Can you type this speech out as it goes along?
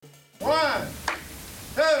One,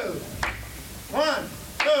 two.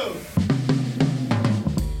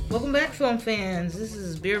 Welcome back, film fans. This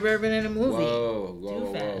is Beer, Bourbon, and a Movie.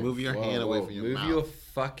 Whoa. Move your hand away from your mouth. Move your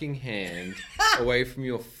fucking hand away from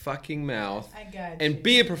your fucking mouth. I got you. And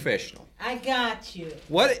be a professional. I got you.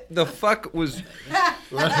 What the fuck was...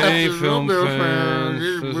 Hey, film fans.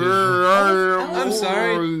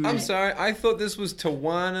 I'm sorry. I thought this was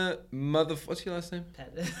Tawana What's your last name?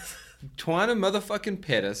 Tawana motherfucking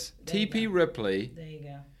Pettis. T.P. Ripley. There you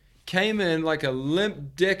go. Came in like a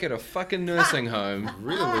limp dick at a fucking nursing home.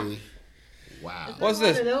 Really? Wow. What's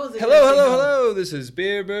this? Hello. This is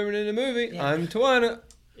Beer, Bourbon, and a Movie. Yeah. I'm Tawana.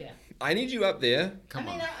 Yeah. I need you up there. Come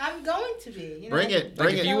on. I'm going to be. You know? Bring it.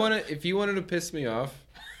 If you wanted to piss me off,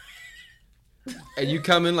 and you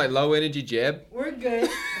come in like low energy Jeb. We're good.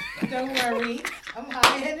 Don't worry. I'm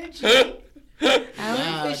high energy. Wow,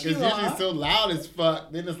 because usually so loud as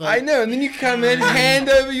fuck. Then it's like I know, and then you come in, hand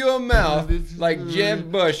over your mouth, like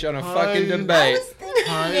Jeb Bush on a fucking I debate. was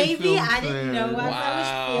thinking maybe I didn't know.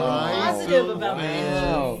 I was feeling positive about my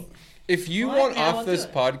energy. If you What? want Yeah, off I'll this do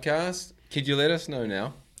it. podcast, could you let us know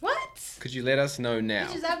now? What? Could you let us know now?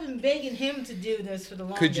 Because I've been begging him to do this for the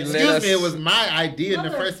longest. Could you let Excuse us- me, it was my idea in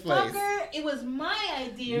the first place. Motherfucker, it was my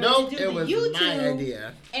idea Nope, to do it the was YouTube, my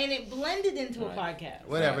idea. and it blended into a podcast.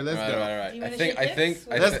 Whatever, let's go. Right. You I wanna think. shake this?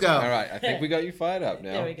 Let's go. All right, I think we got you fired up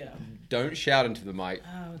now. There we go. Don't shout into the mic,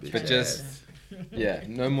 Oh, but try just that.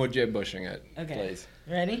 no more Jeb Bushing it, Okay. please.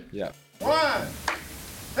 Ready? Yeah. 1,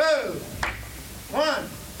 2. 1,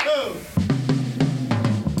 2.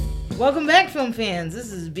 Welcome back, film fans.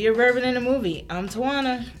 This is Beer, Bourbon, and a Movie. I'm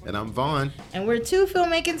Tawana, And I'm Vaughn. and we're two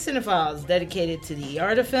filmmaking cinephiles dedicated to the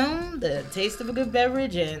art of film, the taste of a good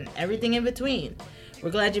beverage, and everything in between. We're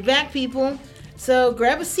glad you're back, people. So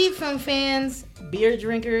grab a seat, film fans, beer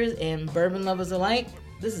drinkers, and bourbon lovers alike.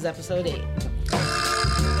 This is episode 8.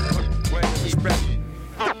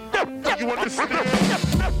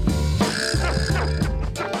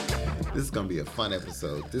 This is going to be a fun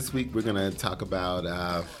episode. This week we're going to talk about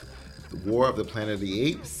the War of the Planet of the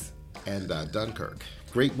Apes and Dunkirk.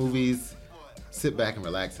 Great movies. Sit back and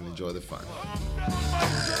relax and enjoy the fun.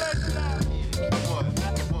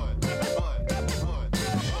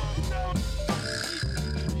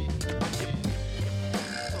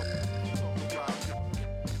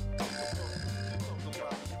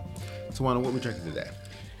 Tawana, what are we drinking today?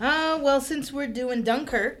 Well, since we're doing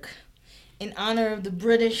Dunkirk, in honor of the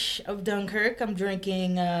British of Dunkirk, I'm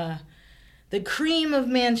drinking the Cream of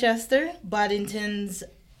Manchester, Boddington's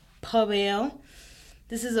Pub Ale.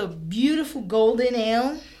 This is a beautiful golden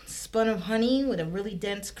ale, spun of honey with a really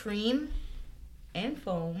dense cream and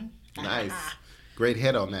foam. Nice. Great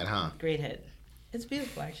head on that, huh? Great head. It's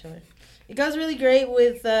beautiful, actually. It goes really great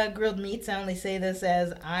with grilled meats. I only say this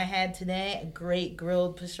as I had today a great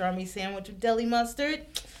grilled pastrami sandwich with deli mustard,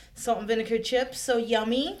 salt and vinegar chips. So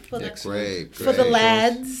yummy for the Great. for the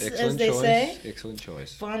lads, Excellent as they choice. say. Excellent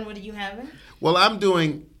choice. Vaughn, what are you having? Well, I'm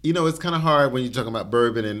doing, it's kind of hard when you're talking about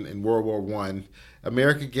bourbon in World War I.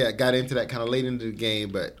 America got into that kind of late into the game,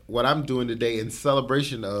 but what I'm doing today in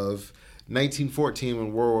celebration of 1914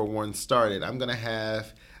 when World War I started, I'm going to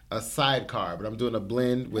have a sidecar, but I'm doing a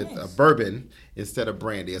blend with a bourbon instead of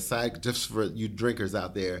brandy. Just for you drinkers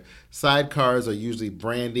out there, sidecars are usually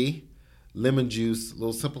brandy, lemon juice, a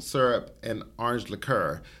little simple syrup, and orange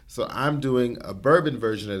liqueur. So I'm doing a bourbon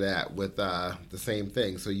version of that with the same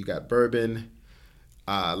thing. So you got bourbon,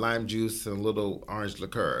 lime juice, and a little orange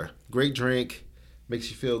liqueur. Great drink, makes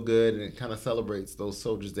you feel good, and it kind of celebrates those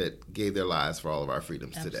soldiers that gave their lives for all of our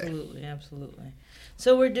freedoms today. Absolutely.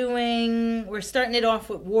 So we're starting it off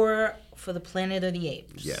with War for the Planet of the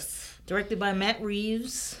Apes. Yes. Directed by Matt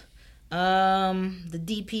Reeves. The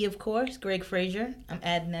DP, of course, Greg Fraser. I'm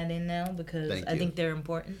adding that in now because I think they're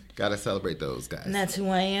important. Gotta celebrate those guys. And that's who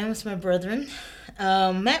I am. It's my brethren.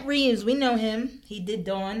 Matt Reeves, we know him. He did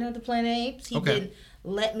Dawn of the Planet of the Apes. He did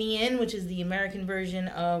Let Me In, which is the American version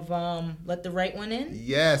of Let the Right One In.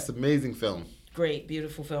 Yes, amazing film. Great,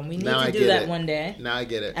 beautiful film. We need Now to I do get that it. one day. Now I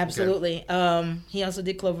get it. Absolutely. Okay. He also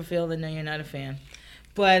did Cloverfield. I know you're not a fan.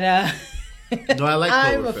 But No, I like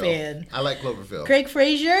Cloverfield. I'm a fan. I like Cloverfield. Craig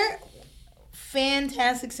Fraser,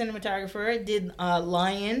 fantastic cinematographer, did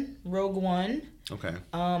Lion, Rogue One, Okay.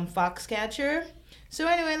 Foxcatcher. So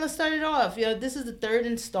anyway, let's start it off. This is the third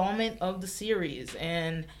installment of the series,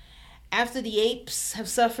 and after the apes have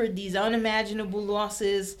suffered these unimaginable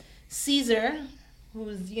losses, Caesar,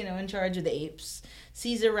 who's in charge of the apes,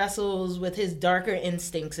 Caesar wrestles with his darker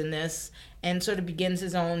instincts in this and sort of begins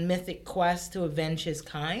his own mythic quest to avenge his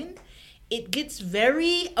kind. It gets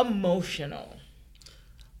very emotional.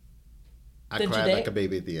 I Don't you cried think? like a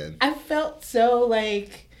baby at the end. I felt so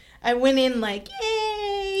I went in like,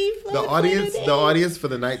 yay! The audience for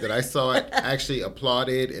the night that I saw it actually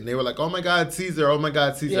applauded, and they were like, "Oh my God, Caesar! Oh my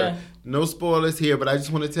God, Caesar!" Yeah. No spoilers here, but I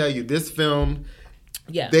just want to tell you, this film,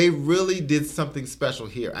 they really did something special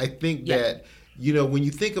here. I think that, you know, when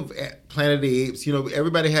you think of Planet of the Apes, you know,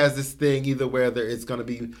 everybody has this thing, either whether it's going to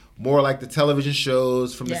be more like the television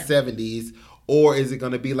shows from the 70s, or is it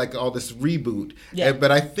going to be like all this reboot? Yeah. But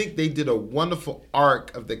I think they did a wonderful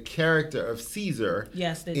arc of the character of Caesar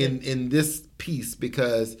in this piece,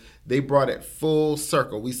 because they brought it full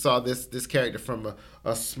circle. We saw this character from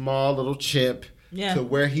a small little chimp to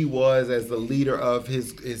where he was as the leader of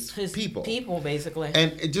his people. People, basically.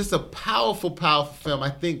 And it's just a powerful, powerful film. I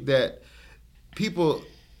think that people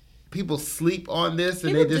sleep on this,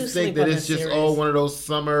 and they just think that it's just one of those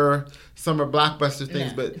summer blockbuster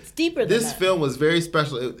things. But it's deeper than this that. film was very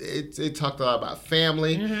special. It talked a lot about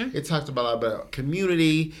family. Mm-hmm. It talked a lot about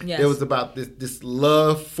community. Yes. It was about this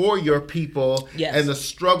love for your people and the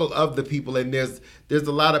struggle of the people. And there's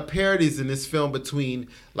a lot of parodies in this film between,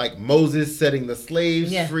 like, Moses setting the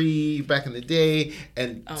slaves free back in the day,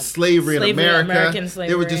 and slavery in America. American slavery.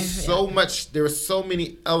 There were just so much. There were so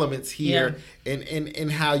many elements here, in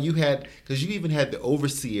how you had, because you even had the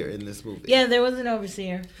overseer in this movie. Yeah, there was an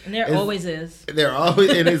overseer, and there always is. There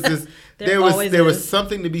always, and it's just there was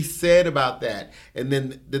something to be said about that, and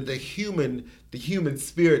then the human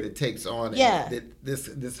spirit that takes on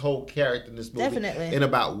this whole character in this movie, definitely, and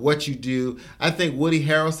about what you do. I think Woody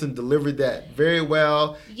Harrelson delivered that very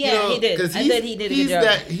well. Yeah, he did. I thought he did a good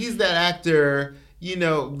job. He's that actor, you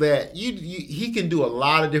know, that he can do a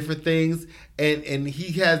lot of different things, and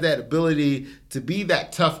he has that ability to be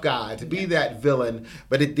that tough guy, to be that villain.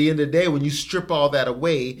 But at the end of the day, when you strip all that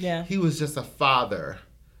away, he was just a father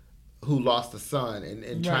who lost a son,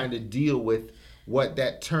 and trying to deal with what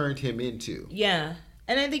that turned him into. Yeah,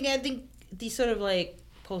 and I think these sort of like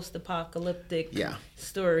post-apocalyptic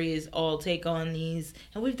stories all take on these,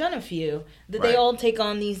 and we've done a few, that they all take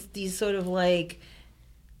on these sort of like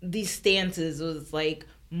these stances with like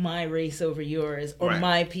my race over yours, or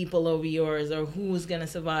my people over yours, or who's gonna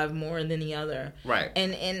survive more than the other. Right.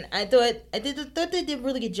 And I thought they did a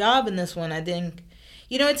really good job in this one. I think,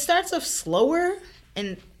 you know, it starts off slower,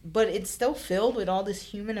 but it's still filled with all this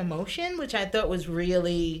human emotion, which I thought was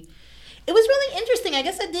really interesting. I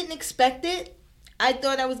guess I didn't expect it. I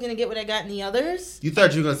thought I was going to get what I got in the others. You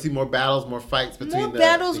thought you were going to see more battles, more fights between the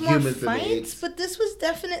humans and the apes. But this was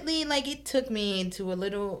definitely, like, it took me into a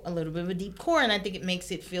little bit of a deep core, and I think it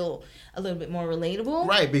makes it feel a little bit more relatable.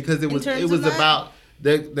 Right, because it was about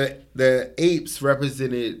the apes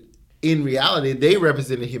represented, in reality, they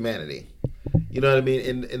represented humanity. You know what I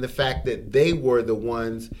mean? And the fact that they were the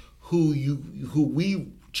ones who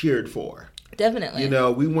we cheered for. Definitely. You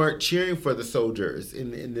know, we weren't cheering for the soldiers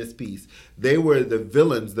in this piece. They were the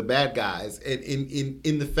villains, the bad guys, and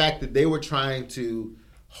in the fact that they were trying to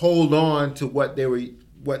hold on to what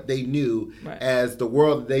they knew as the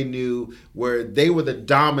world that they knew, where they were the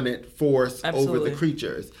dominant force over the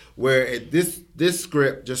creatures. Where this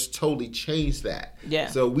script just totally changed that. Yeah.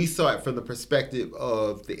 So we saw it from the perspective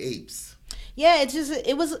of the apes. Yeah, it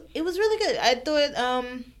was really good. I thought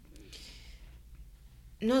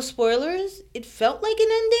no spoilers. It felt like an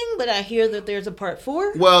ending, but I hear that there's a part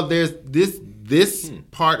 4. Well, there's this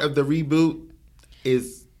part of the reboot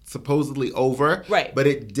is supposedly over, right? But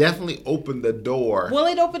it definitely opened the door. Well,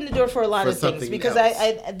 it opened the door for a lot of things, because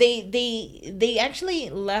they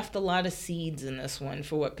actually left a lot of seeds in this one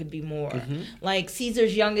for what could be more. Mm-hmm. Like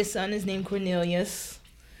Caesar's youngest son is named Cornelius.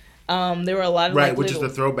 There were a lot of which is a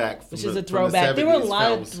throwback. There were a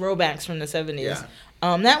lot of throwbacks from the 70s. Yeah.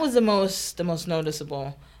 That was the most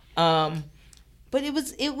noticeable. But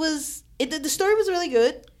the story was really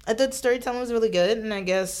good. I thought the storytelling was really good, and I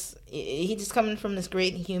guess he just coming from this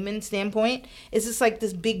great human standpoint. It's just like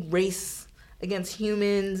this big race against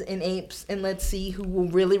humans and apes, and let's see who will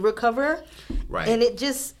really recover. Right. And it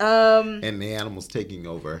just and the animals taking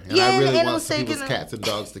over. And I really want some people's cats and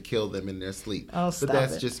dogs to kill them in their sleep. Oh, stop but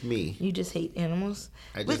that's it. just me. You just hate animals.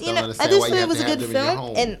 I just don't understand why you have to have them in your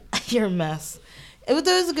home. And you're a mess. It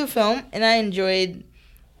was a good film, and I enjoyed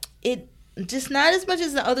it. Just not as much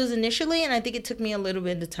as the others initially, and I think it took me a little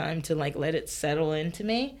bit of time to like let it settle into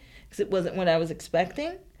me, because it wasn't what I was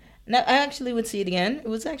expecting. And I actually would see it again. It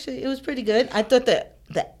was pretty good. I thought that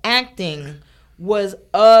the acting was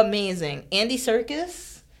amazing. Andy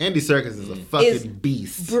Serkis Andy Serkis is a fucking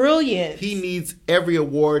beast. Brilliant. He needs every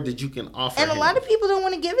award that you can offer and a him. lot of people don't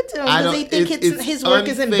want to give it to him because they think his work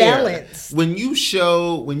is unfair. imbalanced. When you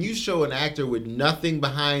show an actor with nothing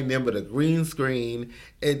behind them but a green screen,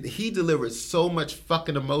 and he delivered so much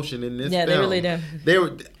fucking emotion in this film. Yeah, they really do. They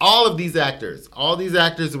were all these actors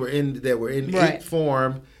were in ape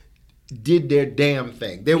form, did their damn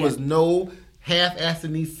thing. There was no half-assed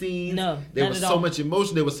in these scenes. No, there not was at so all. much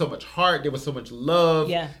emotion. There was so much heart. There was so much love.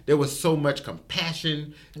 Yeah. There was so much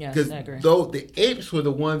compassion. Yes, because I agree. though the apes were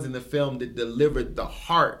the ones in the film that delivered the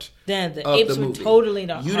heart. The of apes the were movie. totally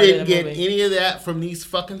the You heart didn't of the get movie. any of that from these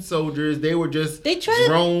fucking soldiers. They were just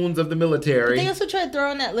drones of the military. They also tried to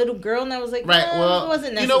throw in that little girl, and I was like, Right. Well, it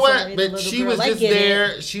wasn't necessary. you know what? the But little she girl. was I just get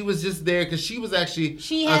there. it. She was just there because she was actually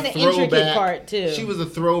She a had an intricate throwback. part, too. She was a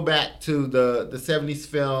throwback to the 70s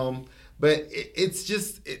film. But it's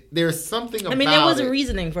just there's something about it. I mean, there was a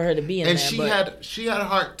reasoning for her to be in and there. she had a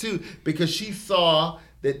heart too because she saw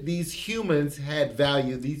that these humans had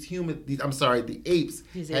value. The apes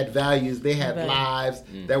had values. They had lives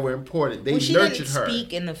that were important. They she nurtured didn't her.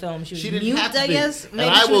 speak in the film. She was She didn't mute, have to I speak. guess. And Maybe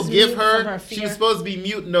I she will was give mute from her. fear. She was supposed to be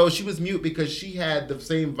mute. No, she was mute because she had the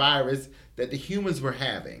same virus that the humans were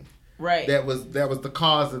having. Right. That was the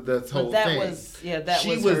cause of this whole that thing. was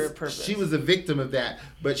her purpose. She was a victim of that,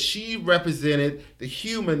 but she represented the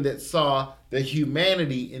human that saw the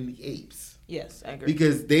humanity in the apes. Yes, I agree.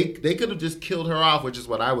 Because they could have just killed her off, which is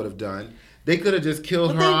what I would have done. They could have just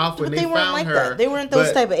killed her off when they weren't found like her. that. They weren't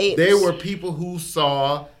those type of apes. They were people who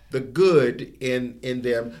saw the good in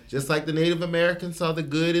them, just like the Native Americans saw the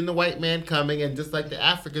good in the white man coming, and just like the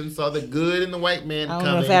Africans saw the good in the white man coming.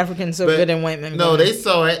 I don't know if Africans saw good in white men. No, they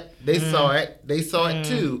saw it. They saw it. They saw it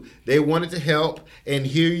too. They wanted to help, and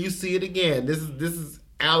here you see it again. This is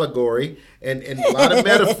allegory and a lot of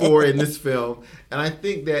metaphor in this film, and I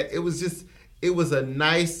think that it was a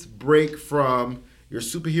nice break from your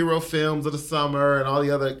superhero films of the summer and all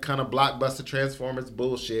the other kind of blockbuster Transformers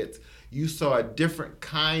bullshit. You saw a different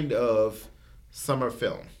kind of summer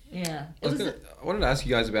film. Yeah. I wanted to ask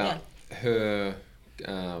you guys about her,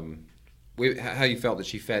 how you felt that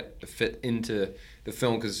she fit into the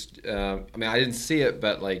film, because I mean, I didn't see it,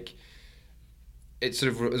 but like it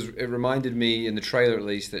sort of it reminded me in the trailer at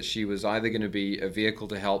least that she was either going to be a vehicle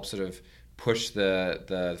to help sort of push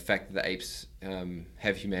the fact that the apes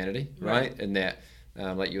have humanity, right? And that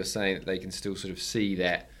like you were saying, that they can still sort of see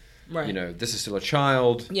that. Right. You know, this is still a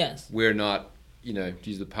child. Yes. We're not, to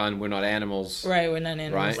use the pun, we're not animals. Right, we're not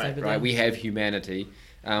animals. Right. We have humanity.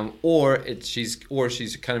 Or she's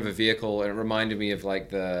kind of a vehicle, and it reminded me of like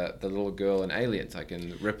the little girl in Aliens, like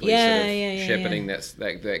in Ripley, shepherding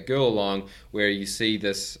that girl along. Where you see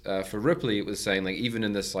this for Ripley, it was saying like even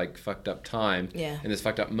in this like fucked up time, in this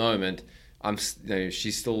fucked up moment,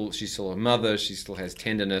 she's still a mother. She still has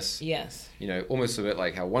tenderness. Yes. Almost a bit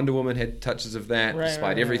like how Wonder Woman had touches of that.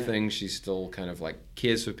 Despite everything, she still kind of like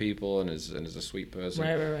cares for people and is a sweet person.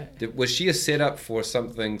 Right. Was she a setup for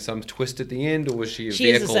some twist at the end, or was she a she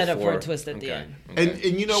vehicle is a setup for a twist at the end? Okay.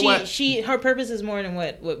 And you know what? Her purpose is more than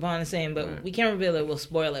what Vaughn is saying, but we can't reveal it. We'll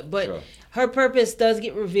spoil it. But Sure. her purpose does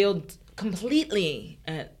get revealed completely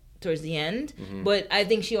towards the end. But I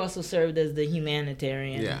think she also served as the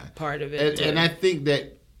humanitarian part of it. And I think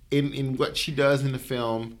that in what she does in the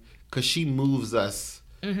film, because she moves us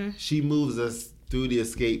through the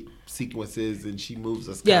escape sequences, and she moves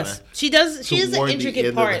us she does. She is an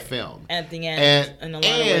intricate part of the film at the end in a lot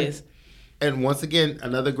of ways. And once again,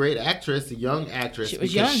 another great actress, a young actress,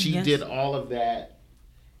 she did all of that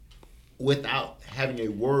without having a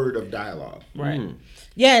word of dialogue. Right.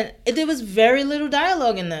 Yeah, there was very little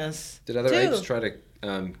dialogue in this. Did other apes try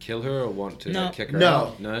to kill her or want to kick her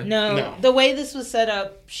out? No. The way this was set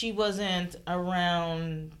up, she wasn't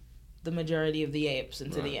around the majority of the apes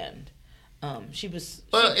until the end. She was.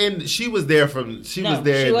 And she was there in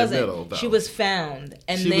the middle, though. She was found,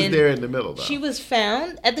 and she was there in the middle, though. She was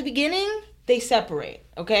found at the beginning. They separate.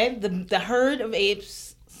 Okay, the herd of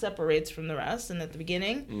apes separates from the rest, and at the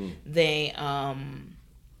beginning, they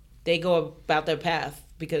go about their path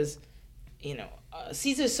because,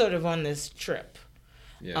 Caesar's sort of on this trip.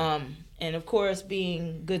 Yeah. And of course,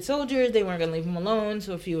 being good soldiers, they weren't going to leave him alone,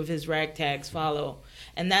 so a few of his ragtags follow.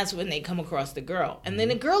 And that's when they come across the girl. And then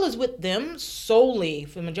the girl is with them solely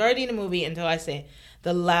for the majority of the movie until I say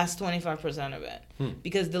the last 25% of it.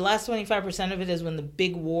 Because the last 25% of it is when the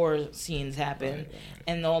big war scenes happen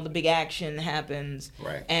and all the big action happens.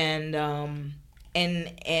 Right. And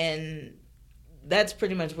that's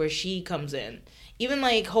pretty much where she comes in. Even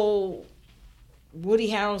like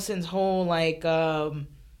Woody Harrelson's whole like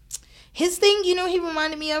his thing, he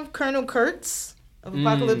reminded me of Colonel Kurtz of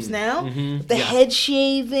Apocalypse Now. With the head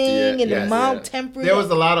shaving and the mild temperament. There was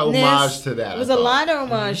a lot of homage to that. There was a lot of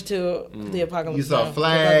homage to the Apocalypse Now. You saw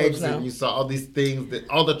flags and you saw all these things,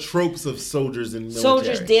 all the tropes of soldiers in military.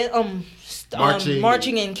 Soldiers did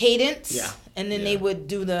marching in cadence. Yeah. And then they would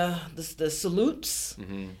do the salutes,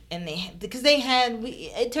 and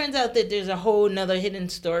it turns out that there's a whole another hidden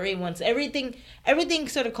story. Once everything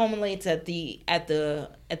sort of culminates at the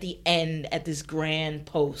end at this grand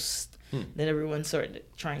post that everyone's sort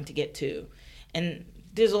of trying to get to, and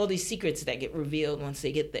there's all these secrets that get revealed once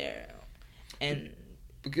they get there, and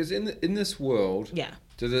because in this world,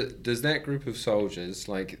 does that group of soldiers,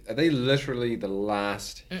 like, are they literally the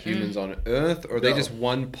last humans on Earth, or are they just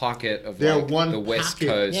one pocket of the West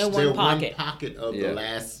Coast? They're one pocket of the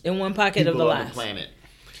last. In one pocket of the last on the planet.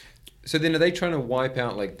 So then, are they trying to wipe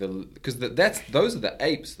out because those are the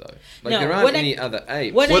apes though? Like, No, there aren't any other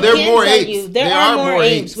apes. Well, there are more apes. There are more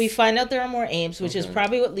apes. We find out there are more apes, which is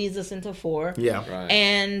probably what leads us into 4. Yeah, right.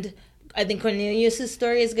 And I think Cornelius'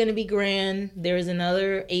 story is going to be grand. There is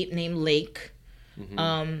another ape named Lake.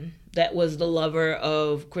 That was the lover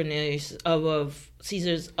of Cornelius, of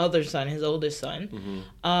Caesar's other son, his oldest son.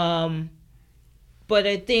 But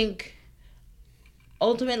I think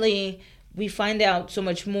ultimately we find out so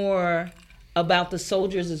much more about the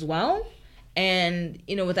soldiers as well. And,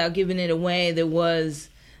 without giving it away, there was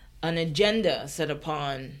an agenda set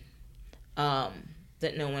upon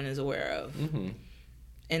that no one is aware of.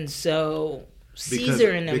 And so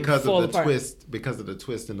Caesar and them fall apart because of the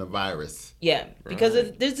twist in the virus. Yeah, because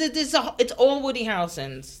it's all Woody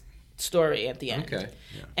Harrelson's story at the end. Okay.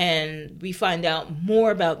 Yeah. And we find out more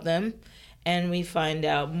about them, and we find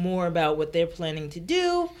out more about what they're planning to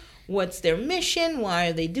do, what's their mission, why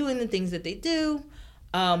are they doing the things that they do.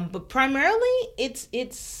 But primarily, it's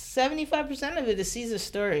 75% of it is Caesar's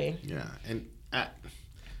story. Yeah, and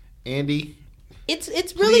Andy,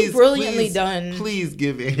 it's really brilliantly done. Please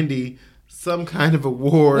give Andy some kind of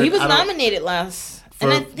award. He was nominated last.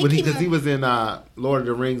 Because he was in Lord of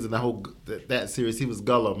the Rings and the whole that series. He was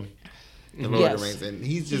Gollum in Lord of the Rings, and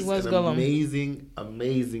he's just an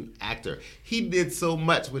amazing actor. He did so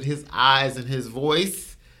much with his eyes and his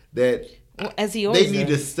voice that they need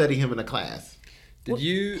to study him in a class.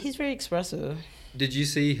 He's very expressive. Did you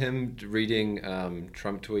see him reading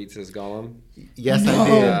Trump tweets as Gollum? Yes, I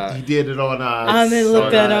did. He did it on I'm gonna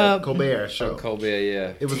look that up. Colbert show. Colbert,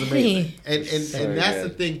 yeah. It was amazing. And So that's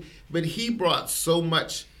good. the thing. But he brought so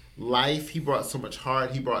much life. He brought so much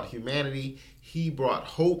heart. He brought humanity. He brought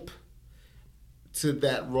hope to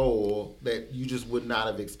that role that you just would not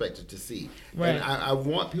have expected to see. Right. And I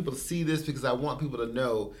want people to see this because I want people to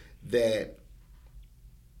know that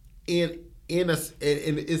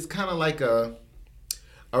it's kind of like a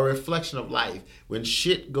reflection of life. When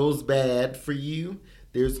shit goes bad for you,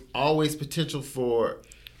 there's always potential for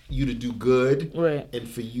you to do good, right, and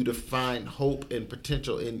for you to find hope and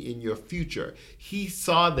potential in your future. He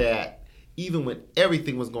saw that even when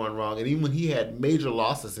everything was going wrong, and even when he had major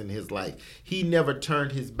losses in his life, he never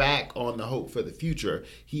turned his back on the hope for the future.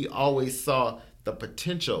 He always saw the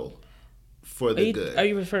potential for the good. Are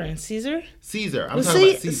you referring to Caesar? Caesar. I'm talking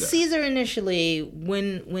about Caesar. Caesar initially,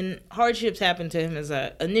 when hardships happened to him,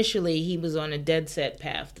 initially he was on a dead set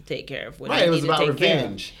path to take care of what he needed to take care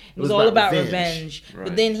of. It was all about revenge. Right.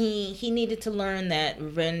 But then he needed to learn that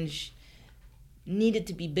revenge needed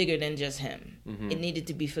to be bigger than just him. It needed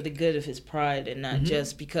to be for the good of his pride and not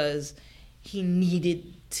just because he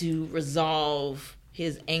needed to resolve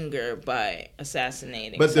his anger by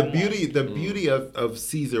assassinating someone. The beauty of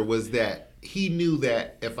Caesar was that he knew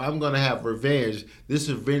that if I'm going to have revenge, this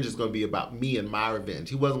revenge is going to be about me and my revenge.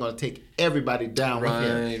 He wasn't going to take everybody down with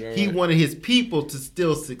him. Right. He wanted his people to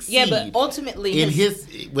still succeed. Yeah, but ultimately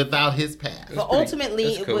without his past. But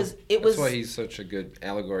ultimately, cool. it was. That's why he's such a good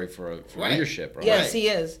allegory for leadership, right? Yes, he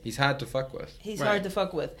is. He's hard to fuck with. He's hard to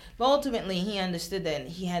fuck with. But ultimately, he understood that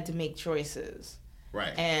he had to make choices.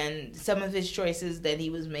 Right. And some of his choices that he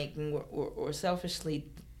was making were selfishly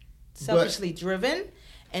driven,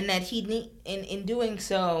 and that in doing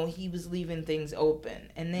so, he was leaving things open.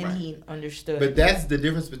 And then he understood. But that's the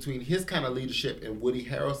difference between his kind of leadership and Woody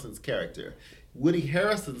Harrelson's character. Woody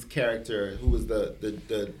Harrelson's character, who was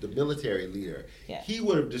the military leader, he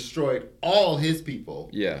would have destroyed all his people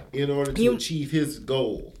in order to achieve his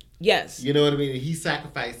goal. Yes. You know what I mean? He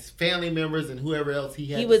sacrificed family members and whoever else he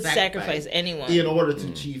had He would sacrifice anyone in order to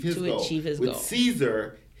achieve his goal. With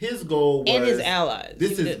Caesar, his goal was... And his allies.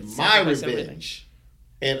 This is my revenge.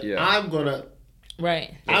 And I'm going to...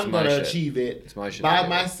 Right. I'm going to achieve it by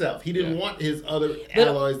myself. He didn't want his other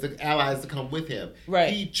allies to come with him.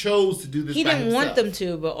 Right. He chose to do this by himself. He didn't want them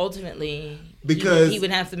to, but ultimately Because he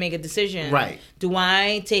would have to make a decision. Right. Do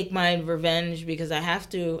I take my revenge because I have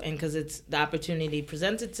to and because it's the opportunity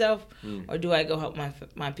presents itself, or do I go help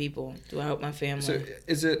my people? Do I help my family? So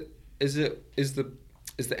is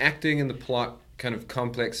the acting and the plot kind of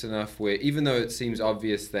complex enough where even though it seems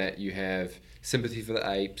obvious that you have sympathy for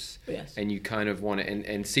the apes, yes, and you kind of want to,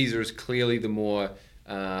 and Caesar is clearly the more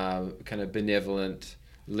kind of benevolent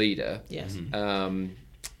leader. Yes.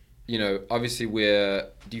 You know, obviously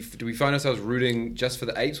do we find ourselves rooting just for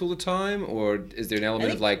the apes all the time, or is there an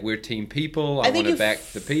element of like we're team people? I want to back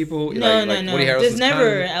the people. No. There's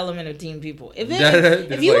never an element of team people. If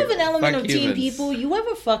you have an element of team people, you have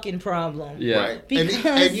a fucking problem. Yeah. Right.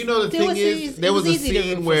 And you know the thing is, there was a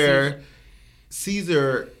scene where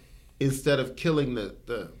Caesar, instead of killing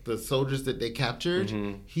the soldiers that they captured,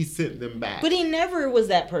 he sent them back. But he never was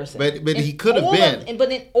that person. But he could have been.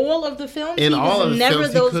 But in all of the films, he was never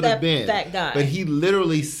that guy. But he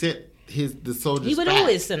literally sent the soldiers back. He would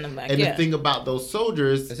always send them back, And the thing about those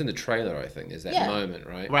soldiers... That's in the trailer, I think, is that moment,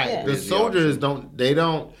 right? Right. Yeah. The soldiers don't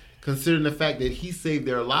considering the fact that he saved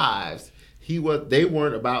their lives... They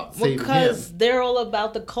weren't about saving him. Because they're all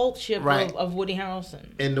about the cultship of Woody Harrelson.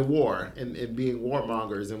 And the war, and being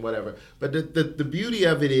warmongers and whatever. But the beauty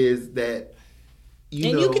of it is that,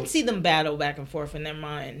 you can see them battle back and forth in their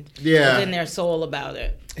mind. Yeah. Within their soul about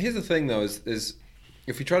it. Here's the thing, though, is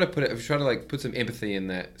if you try to put some empathy in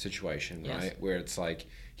that situation, right? Where it's like,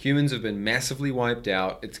 humans have been massively wiped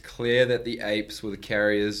out. It's clear that the apes were the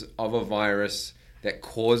carriers of a virus that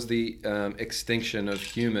caused the extinction of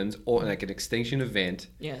humans, or like an extinction event.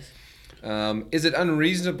 Yes. Is it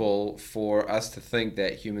unreasonable for us to think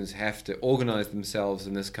that humans have to organize themselves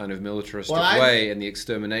in this kind of militaristic way, and the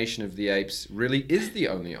extermination of the apes really is the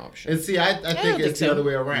only option? And see, I think it's the other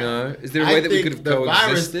way around. No? Is there a way that we could have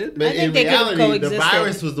coexisted? But in reality, the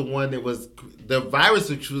virus was the one that was... The virus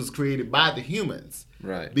which was created by the humans.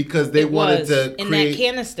 Right. Because they wanted to create... in that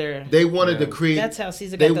canister. They wanted to create... That's how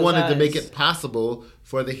Caesar got those They wanted to make eyes. it possible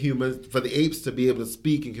for the humans, for the apes to be able to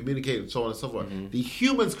speak and communicate and so on and so forth. Mm-hmm. The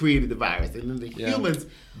humans created the virus. And then the humans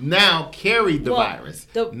now carried the virus.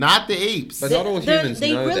 Not the apes. But not all humans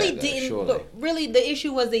they know really that, didn't. surely. But really, the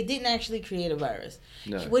issue was they didn't actually create a virus.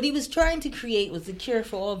 No. What he was trying to create was the cure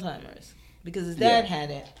for Alzheimer's. Because his dad had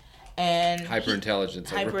it. And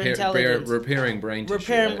hyperintelligence, repairing brain tissue.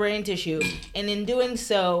 Repairing brain tissue. And in doing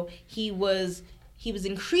so, he was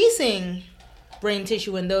increasing brain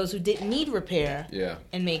tissue in those who didn't need repair. Yeah.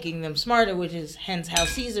 And making them smarter, which is hence how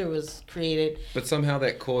Caesar was created. But somehow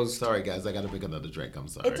that caused... Sorry, guys. I got to make another drink. I'm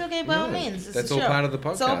sorry. It's okay, by all means. That's all part of the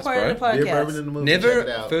podcast, It's all part of the podcast. Beer, bourbon, and the movie. Check it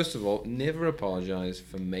out. First of all, never apologize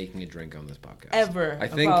for making a drink on this podcast. Ever I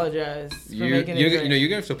think apologize for making a drink. You're going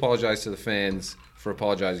to have to apologize to the fans for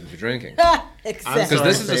apologizing for drinking. Because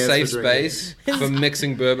this is a safe space for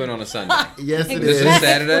mixing bourbon on a Sunday. Yes, it This is. is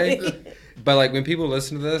Saturday. But like when people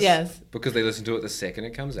listen to this, yes, because they listen to it the second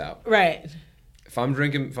it comes out. Right. If I'm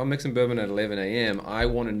mixing bourbon at 11 a.m., I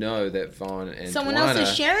want to know that Vaughn and someone Tawana, else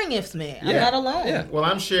is sharing it with me. I'm not alone. Yeah. Well,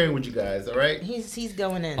 I'm sharing with you guys. All right. He's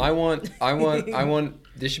going in. I want.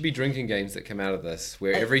 There should be drinking games that come out of this,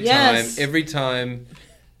 where every time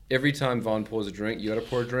Vaughn pours a drink, you got to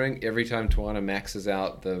pour a drink. Every time Tawana maxes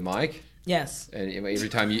out the mic. Yes. And every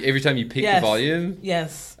time you peak the volume.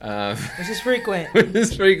 Yes. Which is frequent.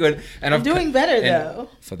 It's frequent. And I'm doing better though.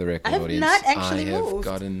 For the record, I have audience, not actually I have moved.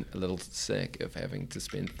 gotten a little sick of having to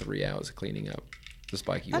spend 3 hours cleaning up the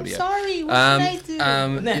spiky I'm audio. sorry. What did I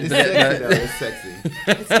do? It's sexy though. It's sexy.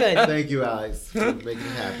 It's good. Thank you, Alex, for making it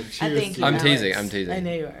happen. Cheers. Thank you, I'm Alex. teasing. I'm teasing. I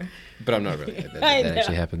know you are. But I'm not really. That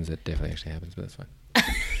actually happens. It definitely actually happens, but that's fine.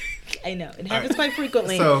 I know. It happens quite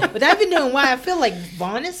frequently. So- but I've been doing why I feel like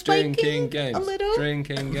Vaughn is spiking Drinking games. a little.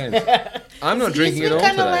 Drinking games. I'm not drinking He's at been all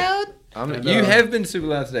kinda today. loud. You have been super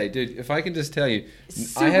loud today, dude. If I can just tell you,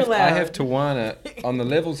 Super I have loud. Tawana on the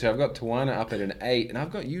levels here. I've got Tawana up at an 8, and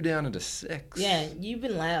I've got you down at a 6. Yeah, you've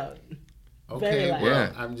been loud. Okay, Very loud. well,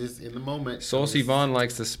 Yeah. I'm just in the moment. Saucy Vaughn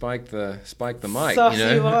likes to spike the mic. Saucy you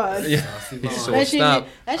know? Vaughn. Yeah. Saucy He's Vaughn. That's sauced your, up.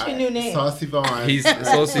 that's your new name. Saucy Vaughn. He's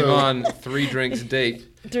Saucy So- Vaughn, 3 drinks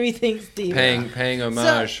deep, 3 things deep. paying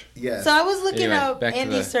homage. Yes. So I was looking Anyway, up back to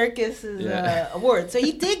Andy the- Serkis's awards. So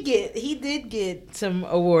he did get some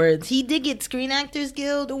awards. He did get Screen Actors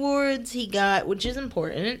Guild awards. He got, which is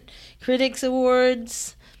important, Critics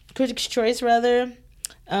Choice rather.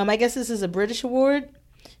 I guess this is a British award,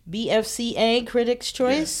 BFCA Critics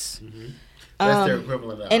Choice. Yes. That's their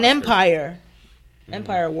equivalent of An Oscars.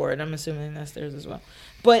 Empire Award. I'm assuming that's theirs as well.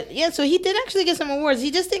 But yeah, so he did actually get some awards.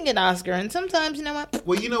 He just didn't get an Oscar. And sometimes, you know what?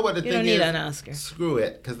 Well, you know what the You thing don't is? need an Oscar. Screw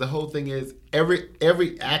it, because the whole thing is every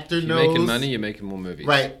actor You're knows. making money, you're making more movies.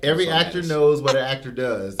 Right, every That's what actor matters. knows what an actor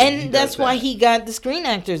does, And he that's does why that. he got the Screen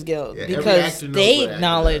Actors Guild. Yeah, every because actor knows they what actor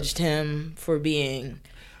acknowledged him for being...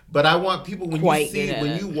 But I want people when Quite you see good at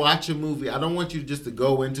when it. you watch a movie, I don't want you just to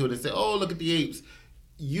go into it and say, "Oh, look at the apes."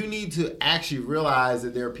 You need to actually realize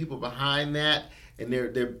that there are people behind that, and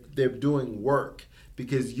they're doing work,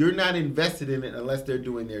 because you're not invested in it unless they're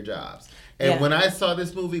doing their jobs. And Yeah. when I saw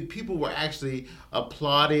this movie, people were actually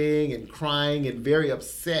applauding and crying and very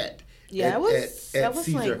upset. Yeah, at Caesar.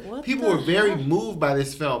 Caesar. Like, what People the were very hell? moved by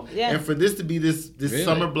this film, Yeah. and for this to be this Really?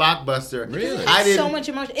 summer blockbuster, Really? I didn't. So much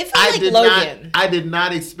emotion. It felt I like did Logan. not. I did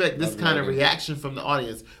not expect this Love kind of Logan. reaction from the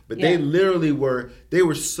audience, but Yeah. they literally were. They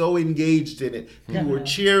were so engaged in it. People were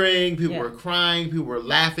Definitely. cheering. People Yeah. were crying. People were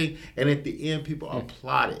laughing, and at the end, people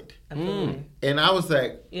applauded. Absolutely. And I was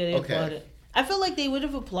like, Yeah, they okay. applauded. I feel like they would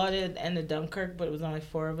have applauded at the Dunkirk, but it was only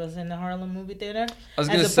 4 of us in the Harlem movie theater. I was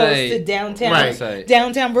as gonna opposed say- to downtown, Right.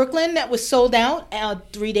 downtown Brooklyn that was sold out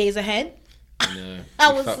 3 days ahead. No,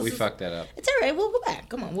 I we was- fucked that up. It's all right. We'll go back.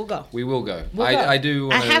 Come on, we'll go. We will go. We'll go. I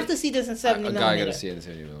do. I have to see this in 70 I millimeter. gotta see it in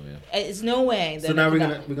 70 millimeter. It's no way. That So now I we're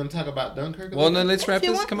forgot. gonna talk about Dunkirk. a Well, little no, let's If wrap you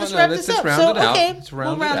this. want, Come on, let's no, wrap let's this up. round So, it out. okay, Let's we'll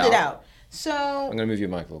round round it it out. out. So I'm gonna move your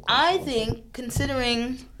mic a little I closer. think,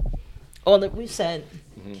 considering all that we've said,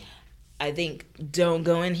 Mm-hmm. I think don't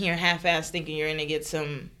go in here half-assed thinking you're going to get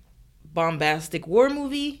some bombastic war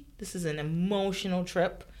movie. This is an emotional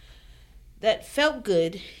trip that felt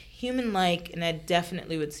good, human-like, and I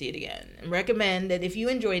definitely would see it again. And recommend that if you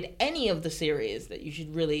enjoyed any of the series, that you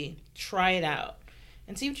should really try it out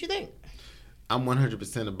and see what you think. I'm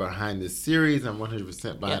 100% behind this series. I'm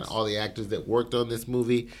 100% behind Yes. all the actors that worked on this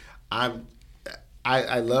movie.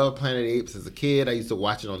 I love Planet of the Apes as a kid. I used to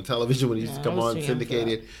watch it on television when it used to I come was on too young for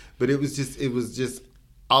syndicated. But it was just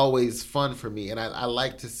always fun for me, and I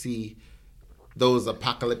like to see those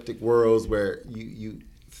apocalyptic worlds where you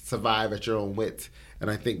survive at your own wits. And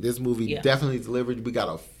I think this movie Yeah. definitely delivered. We got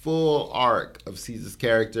a full arc of Caesar's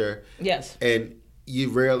character. Yes. And you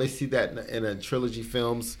rarely see that in a trilogy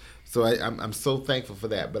films. So I'm so thankful for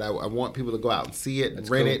that. But I want people to go out and see it, That's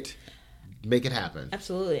rent cool. it, make it happen.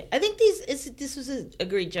 Absolutely. I think this was a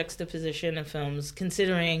great juxtaposition of films,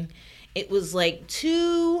 considering it was like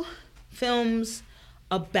 2 films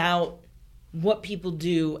about what people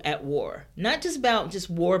do at war. Not just about just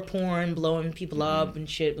war porn, blowing people up and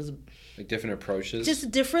shit. It was Like different approaches. just a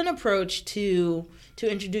different approach to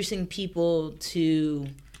introducing people to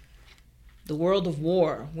the world of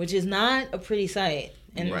war, which is not a pretty sight.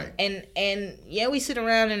 And Right. and yeah, we sit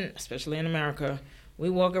around, and especially in America, we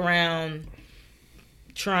walk around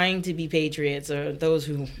trying to be patriots, or those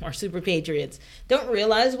who are super patriots don't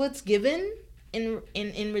realize what's given in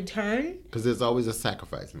return. Because there's always a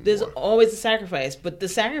sacrifice in There's war. always a sacrifice, but the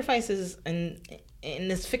sacrifices in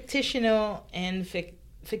this fictional and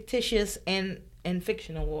fictitious and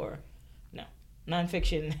fictional war, no,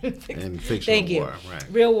 nonfiction And fictional Thank you. war, right.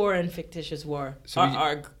 Real war and fictitious war So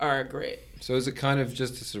are great. So is it kind of,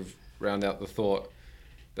 just to sort of round out the thought,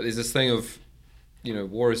 but there's this thing of,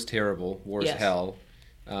 war is terrible, war is Yes. hell,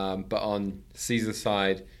 but on Caesar's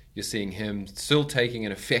side, you're seeing him still taking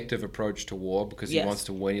an effective approach to war because he Yes. wants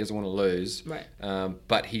to win, he doesn't want to lose. Right.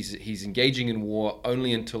 But he's engaging in war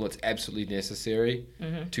only until it's absolutely necessary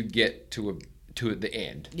to get to the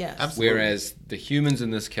end. Yes. Absolutely. Whereas the humans in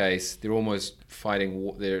this case, they're almost fighting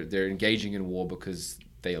war. They're engaging in war because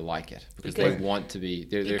they like it, because they Because- want to be.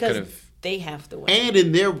 They're Because kind of. they have to win. And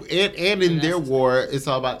in their their that's- war, it's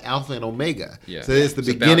all about Alpha and Omega. Yeah. So it's the It's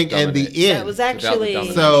about beginning and dominance. the end. That was about the actually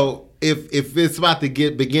dominance. So if it's about the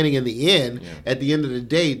beginning and the end, Yeah. at the end of the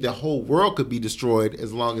day, the whole world could be destroyed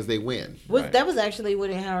as long as they win. Right. That was actually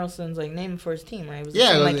Woody Harrelson's name for his team, right? It was Yeah,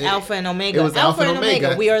 the team, it like was- Alpha and Omega. it was Alpha and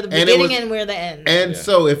Omega. We are the and it beginning was- and we're the end. And Yeah.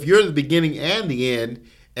 so if you're the beginning and the end,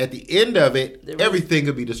 at the end of it, There was- everything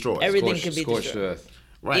could be destroyed. Everything could be Scorched destroyed. earth.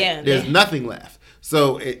 Right. Yeah, There's yeah. nothing left.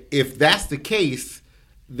 So if that's the case,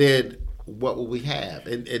 then what will we have?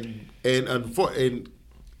 And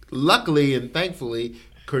luckily and thankfully,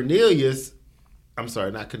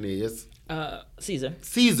 Caesar.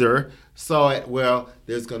 Caesar saw it. Well,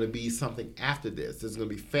 there's going to be something after this. There's going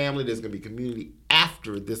to be family. There's going to be community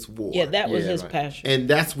after this war. Yeah, that was Yeah, his right. passion. And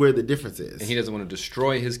that's where the difference is. And he doesn't want to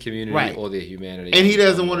destroy his community Right. or their humanity. And he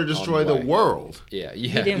doesn't want to on destroy the way. world. Yeah,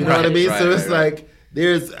 didn't You know Right, what I mean? right, So it's right. like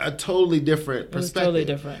there's a totally different was perspective. totally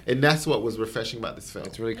different. And that's what was refreshing about this film.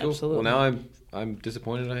 It's really cool. Absolutely. Well, now I'm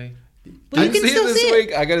disappointed. But you I can see still it this see it.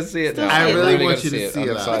 week. I got to see it Still now. see it. I really want gotta you to see I'm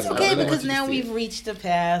it. excited It's about okay I really because want you to now see we've it. reached the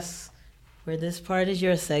pass where this part is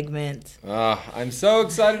your segment. I'm so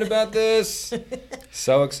excited about this.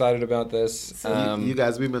 So excited about this. So you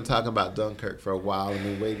guys, we've been talking about Dunkirk for a while and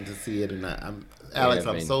been waiting to see it. And Alex,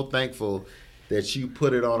 I'm so thankful that you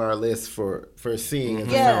put it on our list for seeing as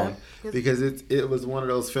a film, because it was one of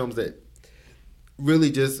those films that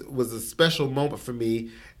really just was a special moment for me.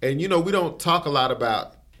 And we don't talk a lot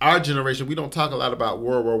about our generation. We don't talk a lot about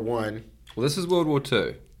World War One. Well, this is World War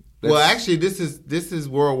Two. Well, actually, this is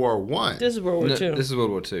World War One. This is World War Two. This is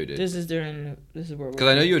World War Two, dude. This is World War. Because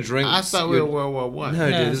I know you're drinking. I thought we were World War One. No,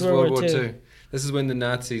 dude, this is World War Two. This is when the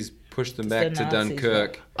Nazis pushed them back to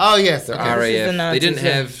Dunkirk. Oh yes, the RAF. They didn't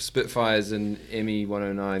have Spitfires and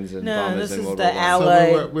ME-109s and bombers in World War One. No,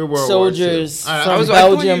 this is the Allied soldiers from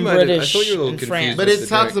Belgium, British, and France. But it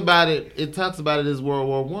talks about it. It talks about it as World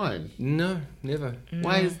War One. No, never.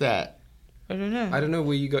 Why is that? I don't know. I don't know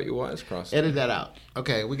where you got your wires crossed. Edit that out.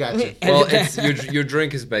 Okay, we got you. Well, it's your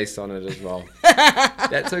drink is based on it as well.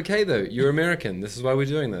 That's okay though. You're American. This is why we're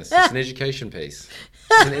doing this. It's an education piece.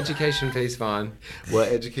 It's an education piece, fine. Well,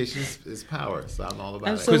 education is power, so I'm all about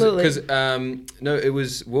Absolutely. it. Because no, it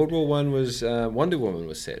was World War One was Wonder Woman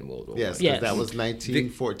was set in World War Yes, because that was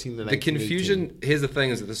 1914 to 1918. The confusion. Here's the thing: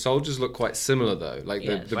 is that the soldiers look quite similar though. Like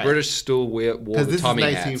the British still wore the Tommy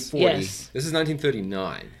hats. Yes. This is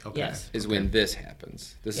 1939. Okay. Yes. Is when this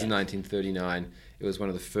happens. This is 1939. It was one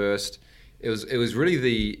of the first. It was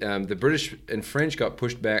really the British and French got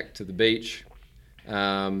pushed back to the beach.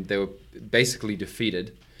 They were basically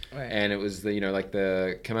defeated, and it was like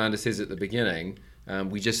the commander says at the beginning,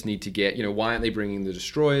 we just need to get why aren't they bringing the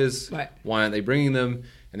destroyers? Right. Why aren't they bringing them?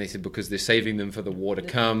 And they said because they're saving them for the war to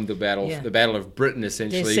come, the battle of Britain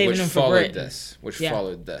essentially, which followed this,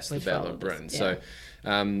 the Battle of Britain.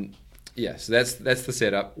 Yeah. So, so that's the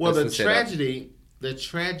setup. Well, that's the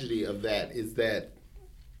tragedy of that is that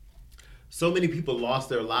so many people lost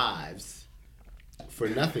their lives for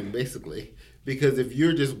nothing, basically. Because if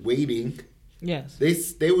you're just waiting,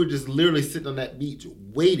 they were just literally sitting on that beach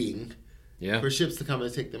waiting for ships to come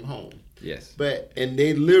and take them home. Yes. And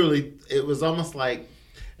they literally, it was almost like,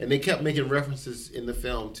 and they kept making references in the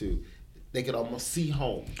film to, they could almost see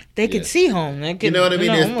home. They could see home. They could, you know what I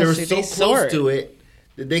mean? They were so close to it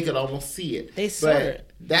that they could almost see it. They saw it.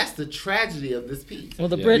 That's the tragedy of this piece. Well,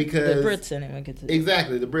 the Brits anyway.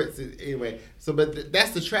 Exactly, the Brits anyway. So, but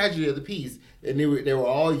that's the tragedy of the piece. And they were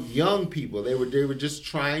all young people. They were just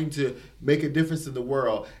trying to make a difference in the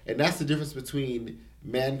world, and that's the difference between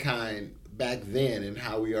mankind back then and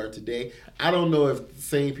how we are today. I don't know if the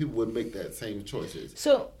same people would make that same choices.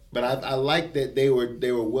 But I like that they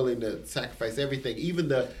were willing to sacrifice everything. Even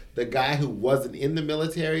the guy who wasn't in the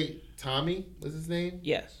military, Tommy was his name.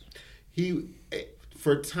 Yes.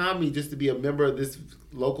 For Tommy just to be a member of this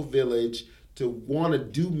local village, to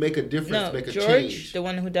want to make a difference, make a George, change. The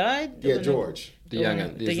one who died? George. The young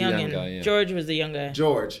guy, yeah. George was the young guy.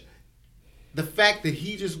 George. The fact that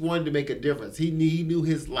he just wanted to make a difference. He knew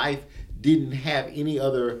his life didn't have any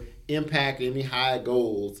other impact, any high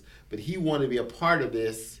goals, but he wanted to be a part of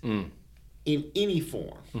this in any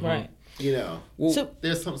form. Mm-hmm. Right. So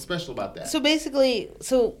there's something special about that. So basically,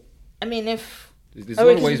 I mean, if... There's a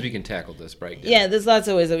lot of ways we can tackle this breakdown. Yeah, there's lots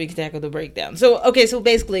of ways that we can tackle the breakdown. So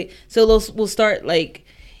basically, we'll start like,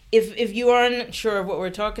 if you aren't sure of what we're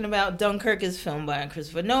talking about, Dunkirk is filmed by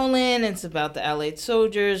Christopher Nolan. It's about the Allied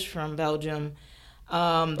soldiers from Belgium,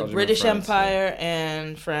 the British Empire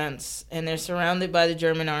and France, and they're surrounded by the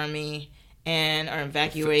German army and are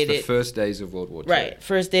evacuated. The first days of World War II. Right,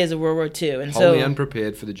 first days of World War II. And wholly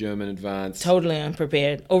unprepared for the German advance. Totally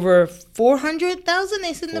unprepared. Over 400,000,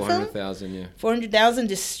 they said in the film? 400,000, yeah. 400,000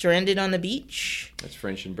 just stranded on the beach. That's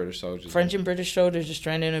French and British soldiers. French and British soldiers just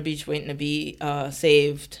stranded on the beach waiting to be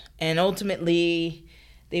saved. And ultimately,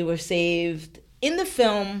 they were saved. In the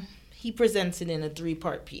film, he presents it in a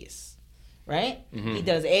 3-part piece, right? Mm-hmm. He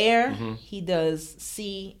does air, he does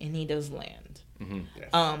sea, and he does land. Mm-hmm.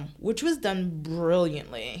 Yes. Which was done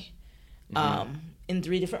brilliantly in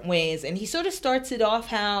 3 different ways. And he sort of starts it off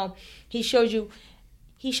how he shows you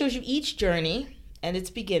each journey at its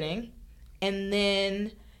beginning, and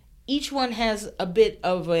then each one has a bit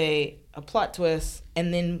of a plot twist,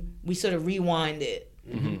 and then we sort of rewind it.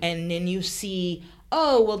 Mm-hmm. And then you see,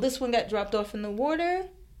 oh, well, this one got dropped off in the water.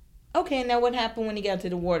 Okay, now what happened when he got to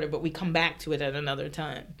the water? But we come back to it at another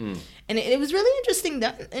time. Mm. And it was really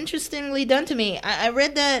interestingly done to me. I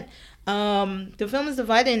read that the film is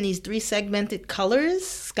divided in these 3 segmented colors,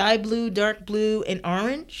 sky blue, dark blue, and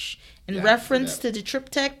orange, in reference to the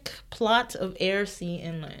triptych plot of air, sea,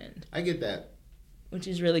 and land. I get that. Which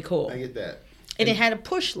is really cool. I get that. And it had a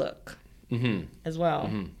push look as well.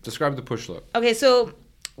 Mm-hmm. Describe the push look. Okay, so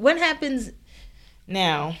what happens...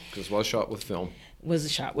 Now, because it was shot with film. Was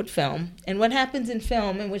shot with film. And what happens in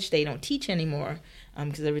film, in which they don't teach anymore,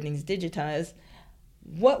 because everything's digitized,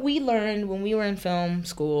 what we learned when we were in film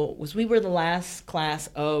school was we were the last class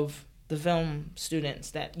of the film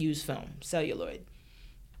students that use film, celluloid.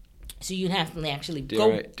 So you'd have to actually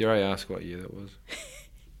Dare I ask what year that was?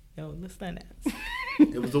 No, let's not ask.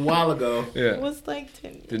 It was a while ago. Yeah. It was like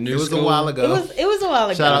 10 years. The new It was school? a while ago. It was a while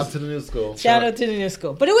ago. Shout out to the new school. Shout out to the new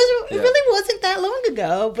school. But it really wasn't that long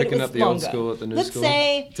ago. But Picking it was up the long old ago. school at the new Let's school?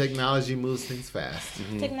 say Technology moves things fast.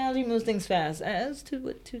 technology moves things fast. It was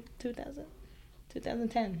 2000?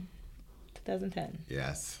 2010. 2010.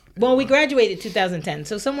 Yes. Well, we graduated 2010,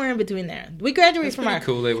 so somewhere in between there. We graduated That's from pretty our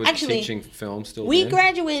cool. They were actually, teaching film still. We then.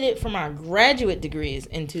 graduated from our graduate degrees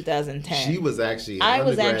in 2010. She was actually I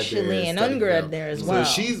was actually an undergrad there as well.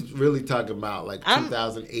 So she's really talking about like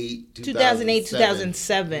 2008, 2008,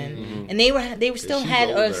 2007, and they still She's had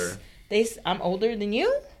older. us. I'm older than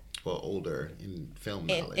you. Well, older in film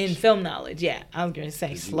knowledge. In film knowledge, yeah. I was gonna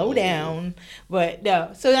say slow down, but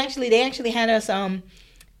no. So actually, they actually had us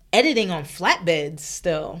editing on flatbeds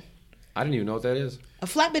still. I didn't even know what that is. A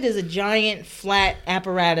flatbed is a giant flat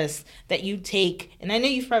apparatus that you take, and I know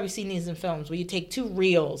you've probably seen these in films, where you take two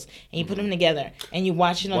reels and you put them together and you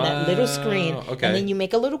watch it on that little screen, Okay. and then you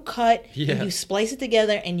make a little cut Yeah. and you splice it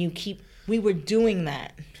together and you keep. We were doing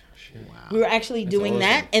that. Wow. We were actually doing awesome.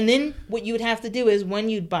 that, and then what you would have to do is when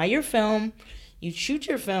you'd buy your film, you'd shoot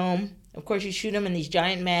your film. Of course, you shoot them in these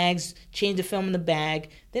giant mags, change the film in the bag.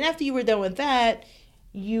 Then after you were done with that,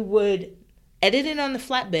 you would edit it on the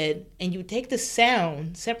flatbed, and you would take the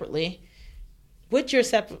sound separately,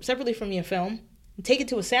 separately from your film, and take it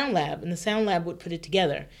to a sound lab, and the sound lab would put it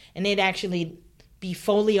together. And they'd actually be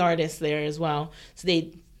Foley artists there as well. So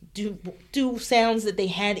they'd do sounds that they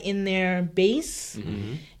had in their base,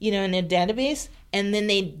 in their database, and then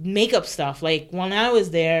they'd make up stuff. Like when I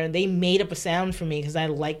was there, they made up a sound for me because I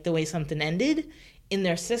liked the way something ended in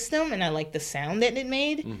their system, and I liked the sound that it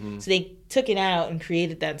made. So they took it out and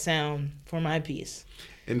created that sound for my piece.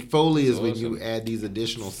 And Foley is when you add these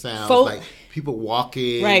additional sounds, like people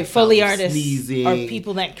walking, right? Foley artists sneezing, are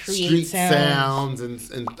people that create street sounds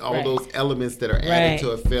and all those elements that are added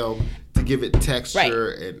to a film to give it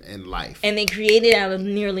texture and life. And they create it out of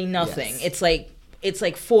nearly nothing. Yes. It's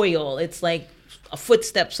like foil. It's like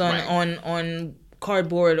footsteps on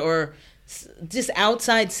cardboard or just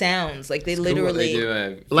outside sounds. Like they literally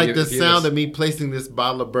like the sound of me placing this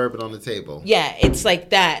bottle of bourbon on the table. Yeah, it's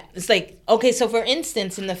like that. It's like, okay, so for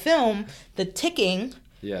instance, in the film, the ticking.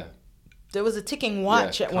 Yeah. There was a ticking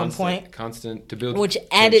watch at one point. Constant to build which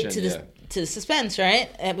added to the suspense, right?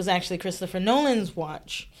 It was actually Christopher Nolan's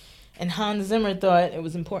watch. And Hans Zimmer thought it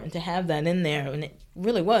was important to have that in there, and it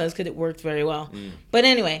really was because it worked very well. But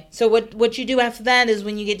anyway, so what you do after that is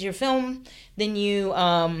when you get your film, then you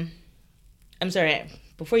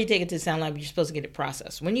before you take it to the sound lab, you're supposed to get it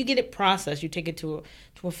processed. When you get it processed, you take it to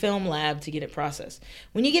a film lab to get it processed.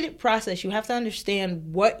 When you get it processed, you have to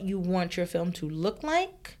understand what you want your film to look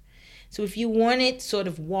like. So if you want it sort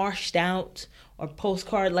of washed out or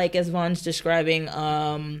postcard like as Vaughn's describing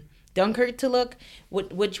Dunkirk to look,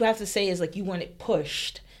 what you have to say is like you want it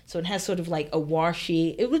pushed. So it has sort of like a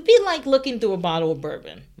washy, it would be like looking through a bottle of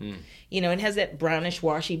bourbon. It has that brownish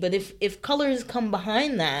washy, but if colors come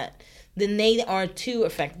behind that, then they are too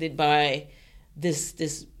affected by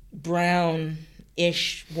this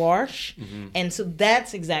brown-ish wash. And so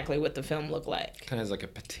that's exactly what the film looked like. Kind of has like a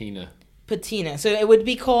patina. So it would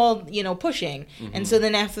be called, pushing. And so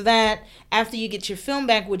then after that, after you get your film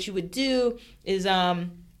back, what you would do is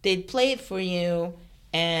they'd play it for you.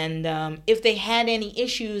 And if they had any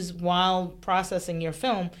issues while processing your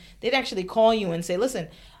film, they'd actually call you and say, listen,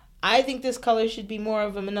 I think this color should be more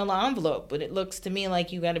of a manila envelope, but it looks to me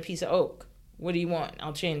like you got a piece of oak. What do you want?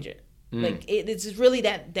 I'll change it. Like it's really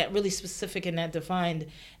that really specific and that defined.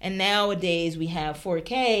 And nowadays we have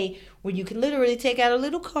 4K where you can literally take out a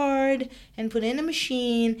little card and put in a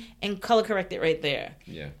machine and color correct it right there.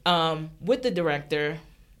 Yeah. With the director,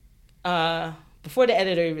 before the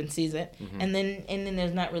editor even sees it, and then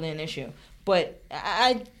there's not really an issue. But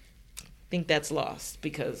I think that's lost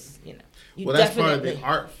because that's part of the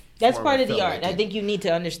art. That's part of the art. I think you need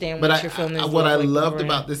to understand what your film is. What I loved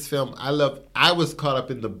about this film, I was caught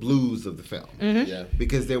up in the blues of the film. Yeah.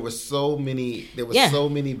 Because there were so many so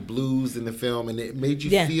many blues in the film, and it made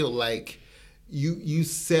you feel like you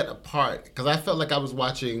set apart. Because I felt like I was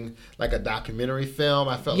watching like a documentary film.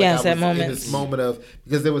 I felt like I was in this moment of,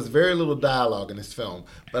 because there was very little dialogue in this film,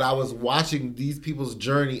 but I was watching these people's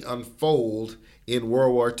journey unfold in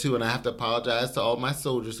World War II, and I have to apologize to all my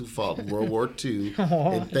soldiers who fought in World War II.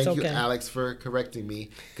 And thank you, Alex, for correcting me,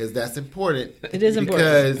 because that's important. It is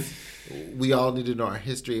important. Because we all need to know our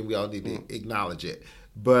history, and we all need to acknowledge it.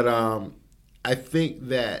 But I think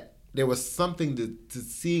that there was something to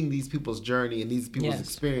seeing these people's journey and these people's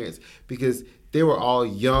experience, because they were all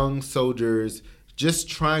young soldiers just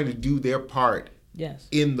trying to do their part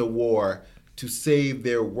in the war to save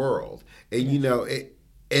their world. And, you know,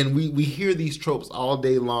 and we hear these tropes all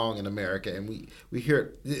day long in America, and we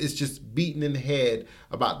hear it's just beaten in the head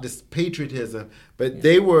about this patriotism, but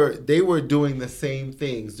they were doing the same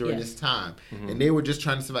things during this time, and they were just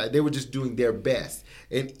trying to survive. They were just doing their best,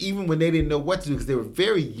 and even when they didn't know what to do, because they were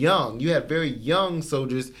very young, you had very young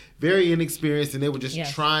soldiers, very inexperienced, and they were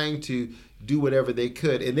just trying to do whatever they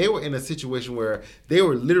could, and they were in a situation where they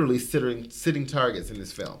were literally sitting targets in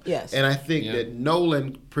this film. Yes, and I think that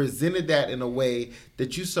Nolan presented that in a way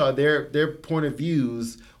that you saw their point of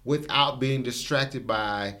views without being distracted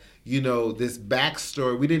by, you know, this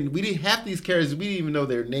backstory. We didn't have these characters. We didn't even know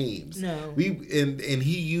their names. No, and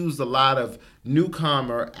he used a lot of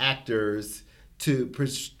newcomer actors to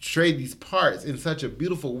portray these parts in such a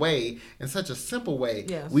beautiful way, in such a simple way.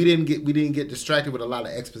 Yes. We didn't get distracted with a lot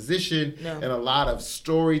of exposition and a lot of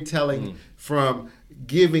storytelling from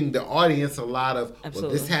giving the audience a lot of, well,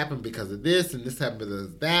 this happened because of this, and this happened because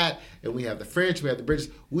of that, and we have the French, we have the British.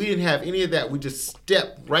 We didn't have any of that. We just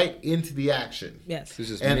stepped right into the action. Yes. There's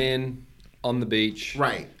just men on the beach.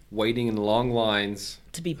 Right. Waiting in long lines.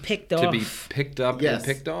 To be picked off. To be picked up and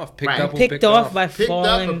picked off. Picked off by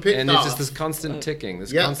falling. And there's just this constant ticking.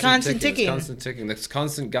 This constant ticking. This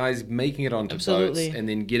constant guys making it onto boats and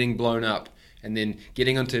then getting blown up. And then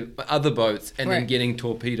getting onto other boats and then getting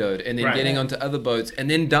torpedoed. And then getting onto other boats and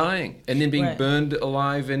then dying. And then being burned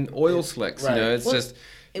alive in oil slicks. You know, it's just...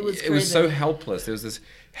 It was so helpless. There was this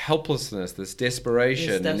helplessness, this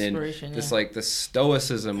desperation, and then this like the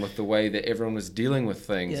stoicism with the way that everyone was dealing with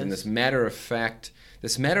things, and this matter of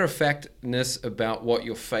factness about what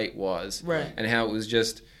your fate was, and how it was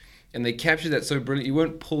just. And they captured that so brilliantly. You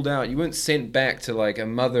weren't pulled out. You weren't sent back to like a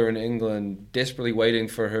mother in England desperately waiting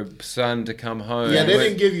for her son to come home. Yeah, they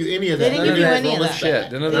didn't give you any of that. They didn't give you any of that.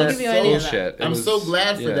 Shit. None of that bullshit. I'm so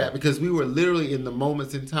glad for that, because we were literally in the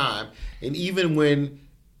moments in time, and even when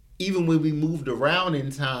we moved around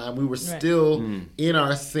in time, we were still in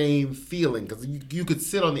our same feeling, because you could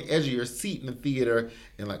sit on the edge of your seat in the theater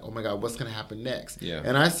and like, oh my God, what's going to happen next? Yeah.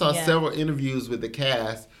 And I saw several interviews with the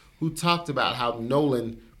cast who talked about how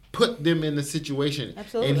Nolan put them in the situation.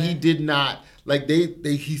 Absolutely. And he did not, like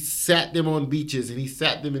he sat them on beaches and he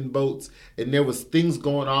sat them in boats, and there was things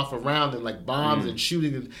going off around them like bombs and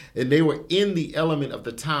shooting, and they were in the element of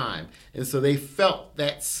the time. And so they felt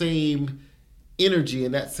that same energy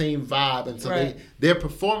and that same vibe, and so their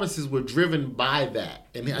performances were driven by that,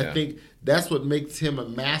 and I think that's what makes him a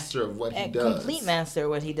master of what he does. Complete master of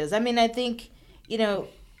what he does. I mean, I think, you know,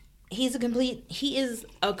 he is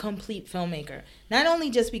a complete filmmaker, not only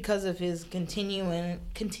just because of his continuing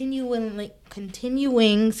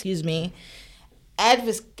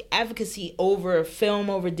advocacy over film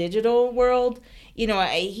over digital world. You know,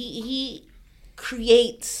 he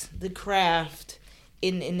creates the craft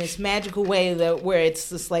in this magical way where it's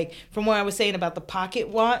just like, from what I was saying about the pocket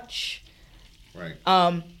watch,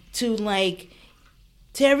 to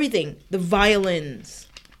everything. The violins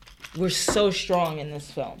were so strong in this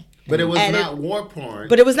film. But it was not war porn.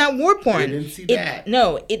 But it was not war porn. I didn't see that.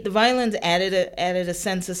 The violins added a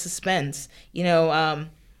sense of suspense. It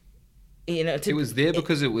was there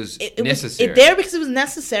because it was necessary. Because it was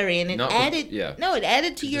necessary, and it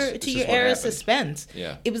added to your era suspense.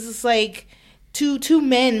 Yeah. It was just like two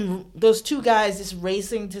men, those two guys, just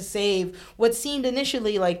racing to save what seemed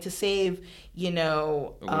initially like to save,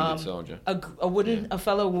 a wounded soldier. A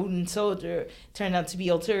fellow wounded soldier. Turned out to be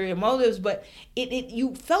ulterior motives, but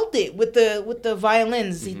you felt it with the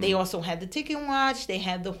violins. Mm-hmm. They also had the ticking watch. They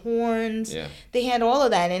had the horns. Yeah. They had all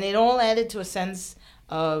of that, and it all added to a sense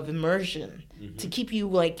of immersion to keep you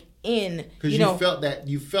in. Because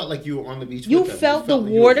you felt like you were on the beach. You felt the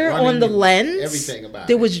water on the lens. Everything about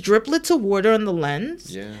there was driplets of water on the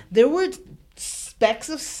lens. Yeah. There were specks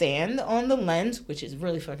of sand on the lens, which is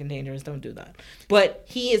really fucking dangerous. Don't do that. But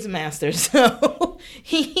he is a master, so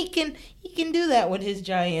he can do that with his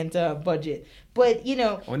giant budget. But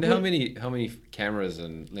I wonder how many cameras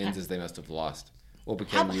and lenses they must have lost or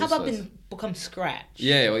become useless. How about become scratched?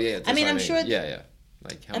 Yeah, well, yeah. I mean, I'm sure. Yeah.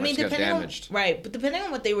 Like how much got damaged. But depending on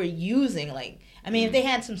what they were using, if they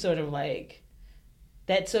had some sort of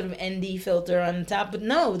that sort of ND filter on the top, but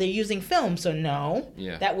no, they're using film, so no,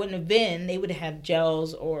 that wouldn't have been. They would have had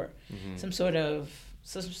gels or some sort of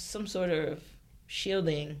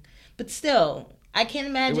shielding. But still, I can't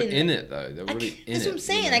imagine. They were in it though. They were really in it. That's what I'm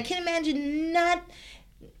saying. You know?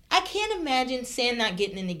 I can't imagine Sand not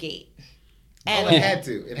getting in the gate. It had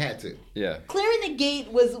to. Yeah. Clearing the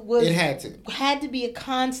gate was it had to be a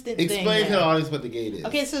constant thing. Explain to the audience what the gate is.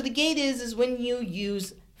 Okay, so the gate is when you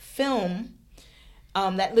use film,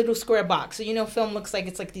 that little square box. So film looks like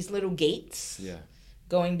it's like these little gates. Yeah.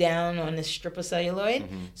 Going down on this strip of celluloid.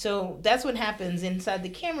 Mm-hmm. So that's what happens inside the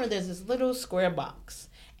camera. There's this little square box.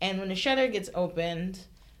 And when the shutter gets opened,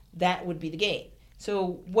 that would be the gate.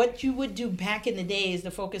 So what you would do back in the days,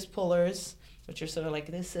 the focus pullers, which are sort of like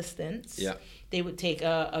the assistants, they would take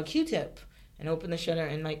a Q-tip and open the shutter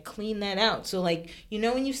and like clean that out. So like,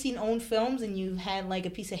 when you've seen old films and you had like a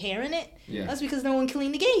piece of hair in it, that's because no one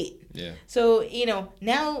cleaned the gate. Yeah. So,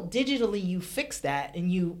 now digitally you fix that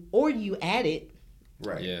and you add it.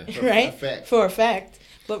 Right. Yeah. For effect.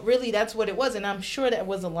 But really that's what it was, and I'm sure that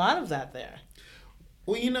was a lot of that there.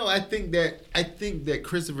 Well, I think that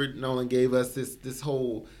Christopher Nolan gave us this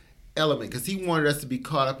whole element because he wanted us to be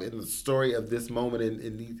caught up in the story of this moment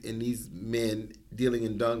in these men dealing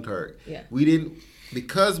in Dunkirk. Yeah. We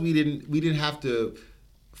didn't have to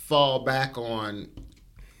fall back on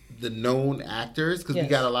the known actors because we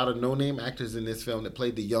got a lot of no-name actors in this film that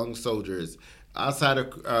played the young soldiers outside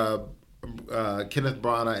of Kenneth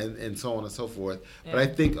Branagh and so on and so forth. But I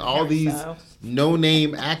think all these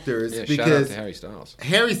no-name actors, because shout out to Harry Styles.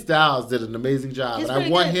 Harry Styles did an amazing job, and I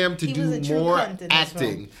want him to do more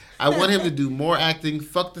acting. I want him to do more acting.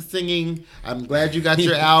 Fuck the singing. I'm glad you got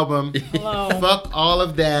your album. Hello. Fuck all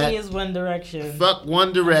of that. He is One Direction. Fuck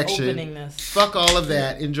One Direction. I'm opening this. Fuck all of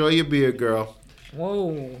that. Enjoy your beer, girl.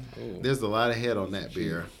 Whoa. There's a lot of head on that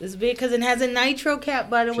beer. This beer, because it has a nitro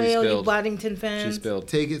cap, by the way, all you Boddington fans. She spilled.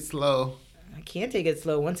 Take it slow. I can't take it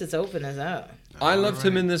slow. Once it's open, it's out. I loved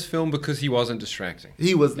him in this film because he wasn't distracting.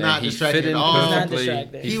 He was not distracting at all.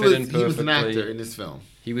 He was an actor in this film.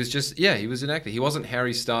 He was just, he was an actor. He wasn't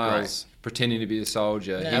Harry Styles pretending to be a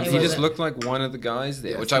soldier. No, he just looked like one of the guys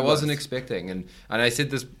there, which I wasn't expecting. And I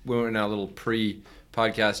said this when we were in our little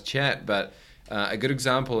pre-podcast chat, but a good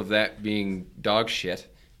example of that being dog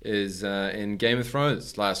shit is in Game of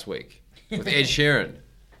Thrones last week with Ed Sheeran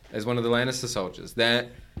as one of the Lannister soldiers.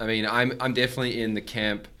 I'm definitely in the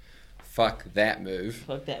camp. Fuck that move.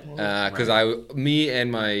 Fuck that move. Because me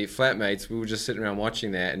and my flatmates, we were just sitting around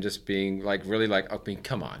watching that and just being like, really like,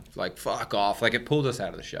 come on, like, fuck off. Like, it pulled us out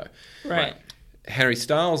of the show. Right. Harry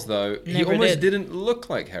Styles, though, he almost didn't look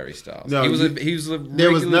like Harry Styles. No, he was a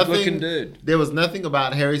regular looking dude. There was nothing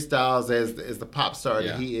about Harry Styles as the pop star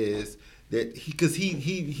that he is. Because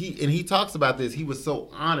he talks about this. He was so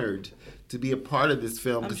honored to be a part of this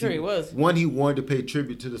film. I'm sure he was. One, he wanted to pay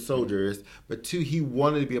tribute to the soldiers, but two, he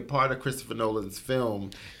wanted to be a part of Christopher Nolan's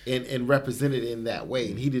film and represent it in that way.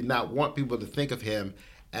 And he did not want people to think of him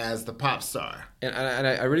as the pop star. And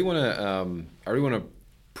I really want to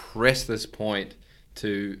press this point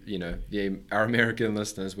to our American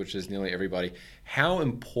listeners, which is nearly everybody, how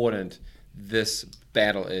important this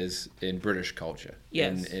battle is in British culture.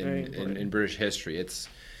 Yes, in British history.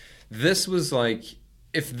 This was like,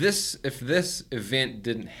 if this event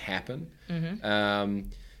didn't happen,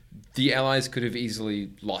 the Allies could have easily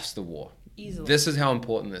lost the war. Easily. This is how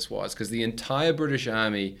important this was, because the entire British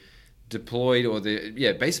army deployed,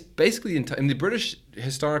 basically, and the British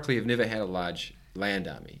historically have never had a large land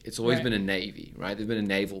army. It's always been a navy, right? They've been a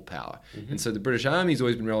naval power. Mm-hmm. And so the British army's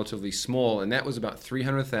always been relatively small, and that was about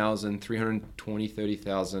 300,000,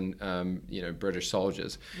 30,000, British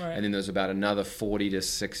soldiers. Right. And then there's about another 40 to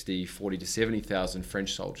 70,000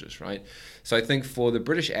 French soldiers, right? So I think for the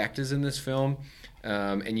British actors in this film,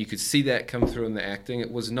 and you could see that come through in the acting,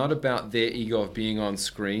 it was not about their ego of being on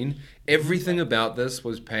screen. Everything about this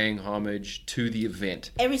was paying homage to the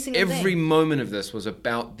event. Every moment of this was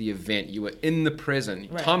about the event. You were in the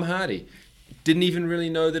present. Right. Tom Hardy didn't even really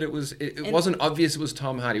know that it was. It wasn't obvious it was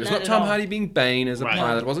Tom Hardy. It was not Tom Hardy being Bane as a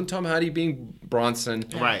pilot. It wasn't Tom Hardy being Bronson.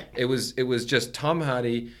 Right. It was just Tom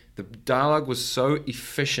Hardy. The dialogue was so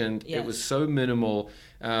efficient. Yes. It was so minimal.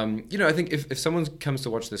 I think if someone comes to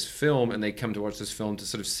watch this film and they come to watch this film to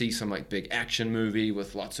sort of see some like big action movie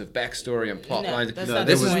with lots of backstory and plot lines,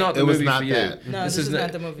 this is not the movie for you. No, this is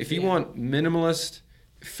not the movie. If you want minimalist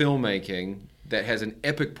filmmaking that has an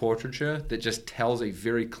epic portraiture that just tells a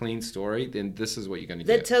very clean story, then this is what you're going to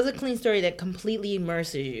get. That tells a clean story that completely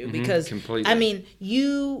immerses you. Because, completely. I mean,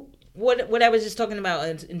 what I was just talking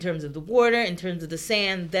about in terms of the water, in terms of the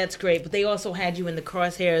sand, that's great. But they also had you in the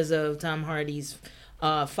crosshairs of Tom Hardy's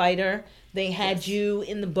fighter. They had you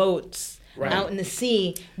in the boats. Right. Out in the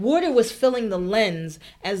sea, water was filling the lens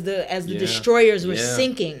as the destroyers were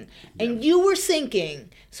sinking, and you were sinking.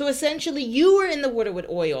 So essentially, you were in the water with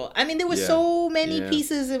oil. I mean, there were so many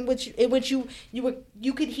pieces in which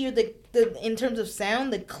you could hear the in terms of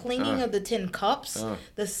sound, the clinging of the tin cups,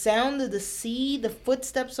 the sound of the sea, the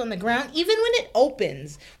footsteps on the ground. Even when it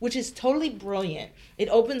opens, which is totally brilliant, it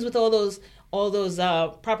opens with all those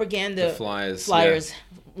propaganda flyers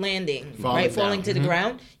landing, falling to the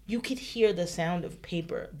ground. You could hear the sound of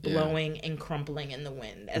paper blowing and crumpling in the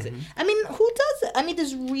wind. I mean, who does it? I mean,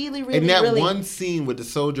 there's really and that one scene with the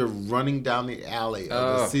soldier running down the alley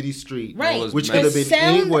of the city street, which could have been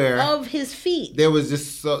anywhere, of his feet. There was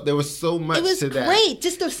so much to that. It was great.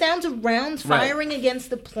 Just the sounds of rounds firing against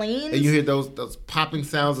the planes, and you hear those popping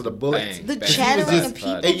sounds of the bullets, the chattering of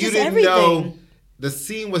people, and you didn't know the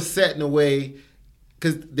scene was set in a way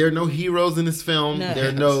because there are no heroes in this film.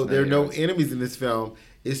 No. There are no enemies in this film.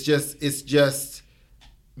 It's just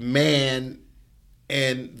man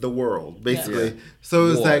and the world, basically. Yeah. So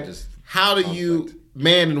it's like, how do you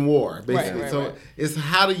man and war, basically? So it's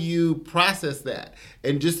how do you process that?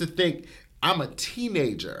 And just to think, I'm a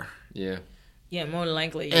teenager. Yeah, more than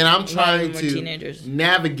likely. And I'm trying to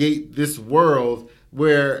navigate this world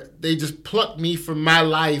where they just plucked me from my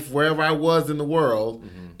life wherever I was in the world.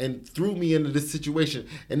 And threw me into this situation.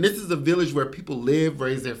 And this is a village where people live,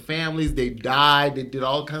 raise their families, they died, they did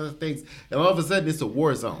all kinds of things. And all of a sudden, it's a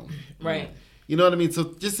war zone. Right. You know what I mean?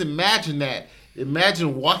 So just imagine that.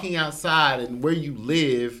 Imagine walking outside and where you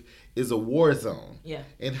live is a war zone. Yeah.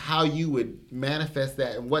 And how you would manifest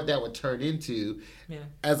that and what that would turn into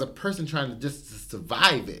as a person trying to just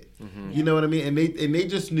survive it. You know what I mean? And they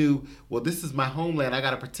just knew, well, this is my homeland. I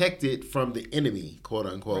got to protect it from the enemy, quote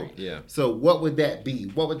unquote. Right. Yeah. So what would that be?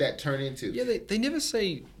 What would that turn into? Yeah, they never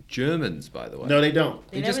say Germans, by the way. No, they don't.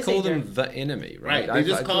 They just call them the enemy, right? They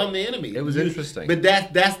just call them the enemy. It was interesting. But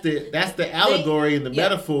that's the allegory and the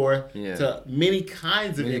metaphor to many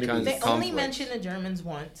kinds of enemies. They only mention the Germans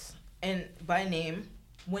once, and by name,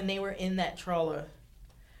 when they were in that trawler.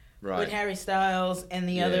 Right. With Harry Styles and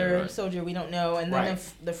the other soldier we don't know, and then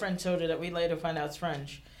the French soldier that we later find out is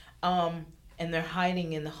French. And they're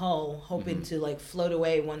hiding in the hull, hoping to like float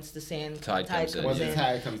away once the tide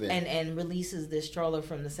comes in. And releases this trawler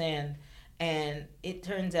from the sand. And it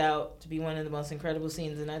turns out to be one of the most incredible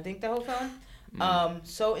scenes in I think the whole film.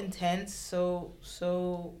 So intense, so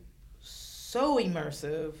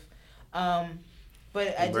immersive.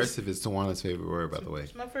 But immersive is Tawana's favorite word, by the way.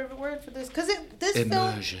 It's my favorite word for this because this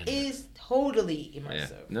film is totally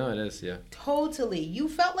immersive. Yeah. No, it is. Yeah. Totally, you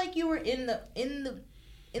felt like you were in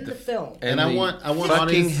the film. And I want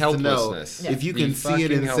audience to know if you can see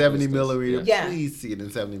it in 70 millimeter, please see it in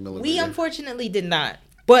 70 millimeter. We unfortunately did not.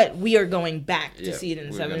 But we are going back to see it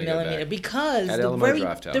in 70 millimeter because there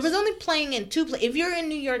was only playing in two places. If you're in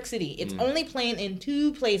New York City, it's only playing in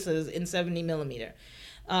two places in 70 millimeter.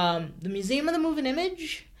 The Museum of the Moving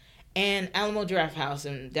Image and Alamo Drafthouse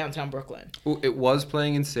in downtown Brooklyn. Well, it was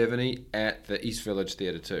playing in 70 at the East Village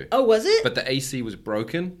Theatre too. Oh, was it? But the AC was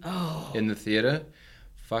broken in the theater.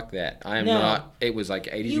 Fuck that. I am not. It was like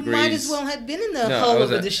 80 degrees. You might as well have been in the hull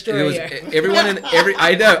of a destroyer.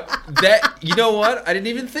 I know. That, you know what? I didn't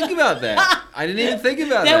even think about that.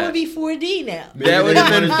 That would be 4D now. That would have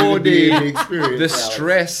been 4D. The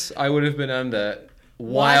stress I would have been under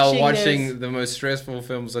while watching the most stressful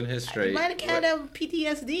films in history. You might have had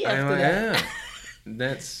PTSD after that.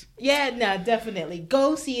 That's... Yeah, no, definitely.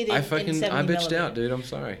 Go see it in 70 I bitched out, dude. I'm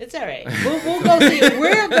sorry. It's all right. We'll go see it.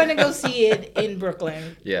 We're going to go see it in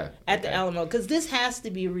Brooklyn. Yeah. At the Alamo. Because this has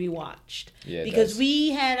to be rewatched. Yeah, because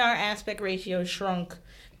we had our aspect ratio shrunk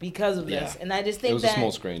because of this. And I just think that... It was a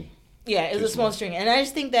small screen. Yeah, it was a small screen. And I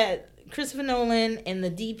just think that Christopher Nolan and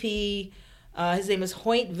the DP, his name is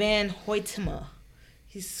Hoyt van Hoytema.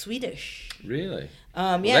 He's Swedish. Really?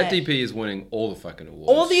 That DP is winning all the fucking awards.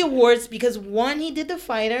 All the awards because one, he did The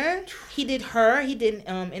Fighter, he did Her, he did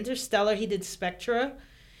Interstellar, he did Spectra.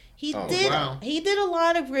 He did a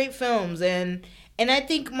lot of great films, and I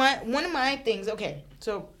think one of my things. Okay,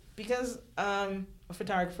 so because a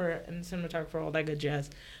photographer and cinematographer, all that good jazz,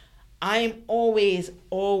 I'm always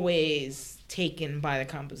taken by the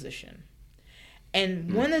composition,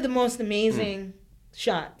 and one of the most amazing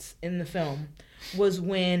shots in the film was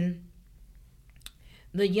when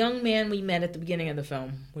the young man we met at the beginning of the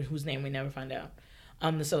film, whose name we never find out,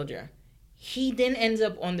 the soldier, he then ends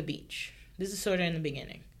up on the beach. This is sort of in the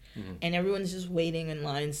beginning. Mm-hmm. And everyone's just waiting in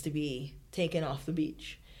lines to be taken off the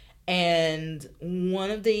beach. And one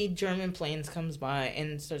of the German planes comes by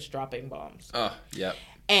and starts dropping bombs. Oh, yep.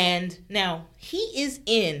 And now he is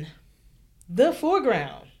in the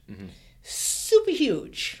foreground. Mm-hmm. Super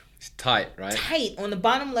huge. Tight, right? Tight on the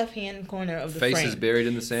bottom left-hand corner of the frame. Face is buried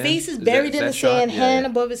in the sand? Face is buried in the sand, hand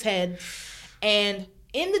above his head. And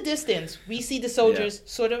in the distance, we see the soldiers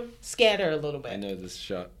sort of scatter a little bit. I know this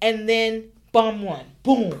shot. And then bomb 1,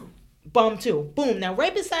 boom. Bomb 2, boom. Now,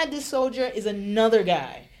 right beside this soldier is another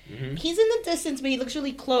guy. Mm-hmm. He's in the distance, but he looks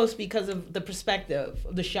really close because of the perspective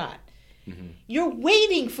of the shot. Mm-hmm. You're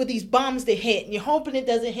waiting for these bombs to hit, and you're hoping it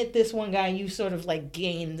doesn't hit this one guy you sort of like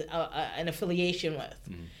gained an affiliation with.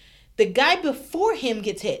 Mm-hmm. The guy before him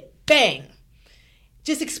gets hit. Bang.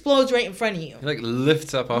 Just explodes right in front of you. He like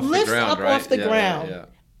lifts up off the ground, right? Off the ground. Yeah.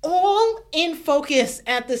 All in focus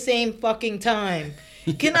at the same fucking time.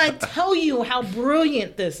 Can I tell you how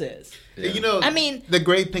brilliant this is? Yeah. You know, I mean, the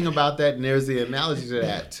great thing about that, and there's the analogy to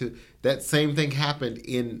that too. That same thing happened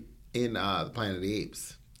in the Planet of the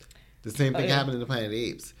Apes. The same thing happened in the Planet of the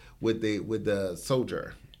Apes with the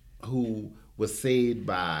soldier who was saved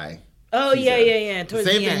by. Oh, Caesar. yeah. The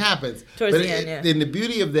same thing happens. Towards the end, yeah. And the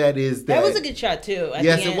beauty of that is that... That was a good shot, too.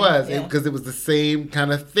 Yes, it was. Because it was the same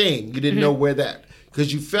kind of thing. You didn't know where that...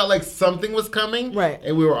 Because you felt like something was coming. Right.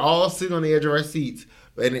 And we were all sitting on the edge of our seats.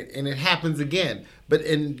 And it happens again.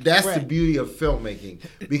 And that's the beauty of filmmaking.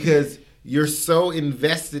 Because you're so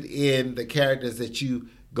invested in the characters that you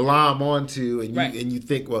glom onto. And you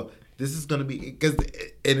think, well... This is going to be...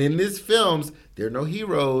 And in these films, there are no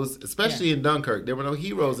heroes, especially in Dunkirk. There were no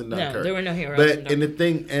heroes in Dunkirk. No, there were no heroes in Dunkirk. And the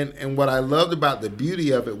thing... And what I loved about the beauty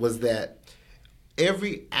of it was that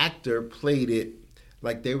every actor played it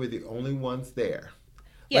like they were the only ones there.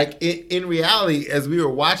 Yeah. Like, in reality, as we were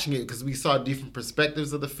watching it, because we saw different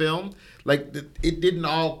perspectives of the film, like, it didn't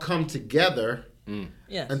all come together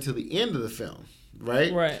until the end of the film,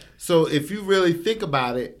 right? Right. So if you really think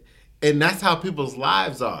about it, and that's how people's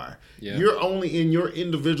lives are. Yeah. You're only in your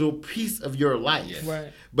individual piece of your life. Yes.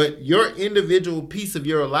 Right. But your individual piece of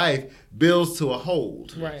your life builds to a whole.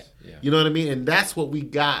 Right. Yeah. You know what I mean? And that's what we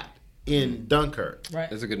got in Dunkirk. Right.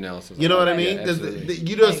 That's a good analysis. You know what I mean?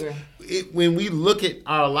 Because when we look at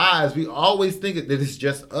our lives, we always think that it's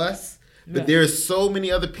just us. But there's so many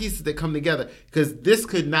other pieces that come together. Because this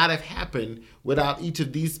could not have happened without each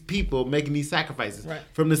of these people making these sacrifices. Right.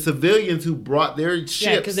 From the civilians who brought their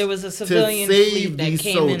ships because there was a civilian to save fleet that these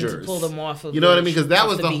came soldiers. in to pull them off of you know what I mean? Because that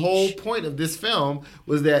was the the beach. whole point of this film,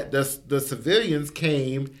 was that the civilians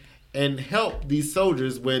came and helped these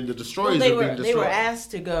soldiers when the destroyers were being destroyed. They were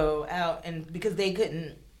asked to go out, and because they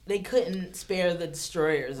couldn't spare the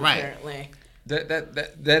destroyers, apparently.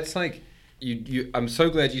 That's like... I'm so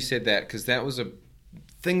glad you said that, because that was a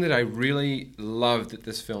thing that I really loved that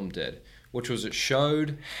this film did, which was it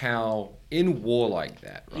showed how in war like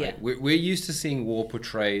that, right? Yeah. We're used to seeing war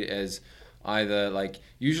portrayed as either like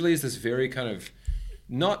usually as this very kind of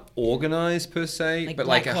not organized per se, but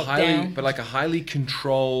like a highly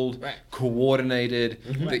controlled, coordinated.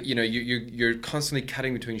 Mm-hmm. That you're constantly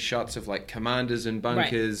cutting between shots of like commanders and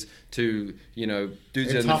bunkers to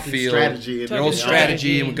dudes in the field,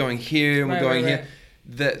 strategy, and we're going here and we're going here.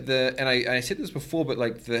 And I said this before, but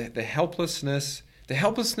like the helplessness,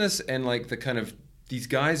 and like the kind of these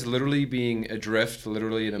guys literally being adrift,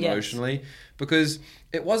 literally and emotionally, because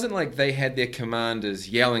it wasn't like they had their commanders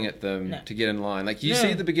yelling at them to get in line. Like you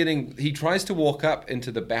see at the beginning, he tries to walk up into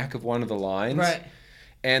the back of one of the lines,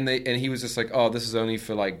 and he was just like, "Oh, this is only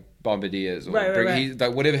for like bombardiers or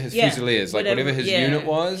like whatever his fusiliers, like whatever his unit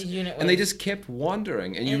was." And they just kept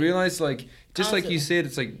wandering, and you realize like just like you said,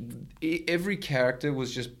 it's like every character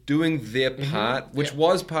was just doing their part, which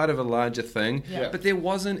was part of a larger thing, but there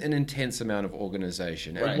wasn't an intense amount of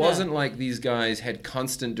organization. It wasn't like these guys had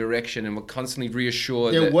constant direction and were constantly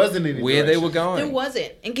reassured there wasn't any where direction. They were going. There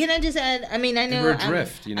wasn't. And can I just add, I mean, I know we're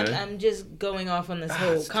adrift, I'm just going off on this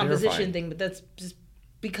whole composition thing, but that's just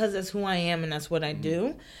because that's who I am and that's what I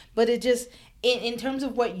do. But it just, in terms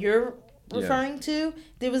of what you're referring to,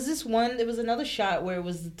 there was another shot where it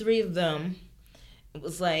was the three of them. It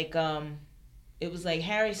was like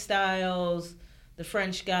Harry Styles, the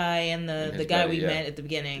French guy, and the guy we met at the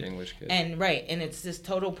beginning. The English kid. And it's this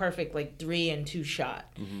total perfect like 3 and 2 shot.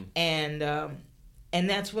 Mm-hmm. And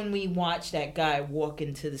that's when we watched that guy walk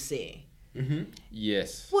into the sea. Mm-hmm.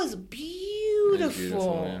 Yes. It was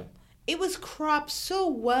beautiful. It was cropped so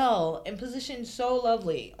well and positioned so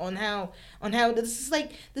lovely on how this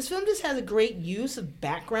film just has a great use of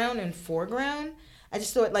background and foreground. I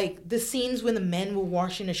just thought, like, the scenes when the men were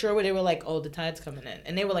washing ashore, where they were like, oh, the tide's coming in.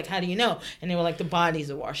 And they were like, how do you know? And they were like, the bodies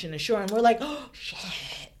are washing ashore. And we're like, oh, shit,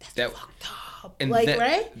 that's fucked up. And like,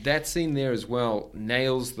 right? That scene there as well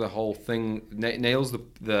nails the whole thing, nails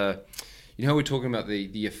the you know, we're talking about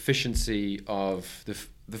the efficiency of the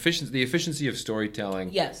efficiency of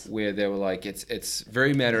storytelling. Yes. Where they were like, it's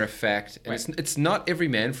very matter of fact. And it's not every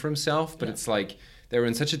man for himself, but it's like they were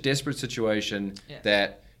in such a desperate situation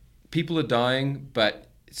that people are dying, but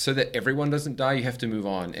so that everyone doesn't die, you have to move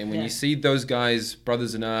on. And when you see those guys,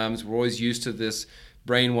 brothers in arms, we're always used to this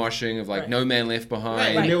brainwashing of like no man left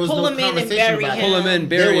behind. And there was no conversation about it. Pull him in,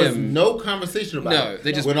 bury him. There was no conversation about it.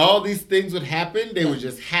 They just, when all these things would happen, they would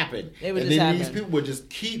just happen. These people would just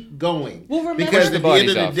keep going. Well, remember, because at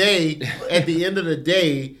the end of the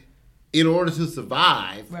day, in order to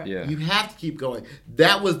survive, you have to keep going.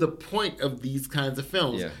 That was the point of these kinds of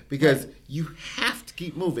films, because you have to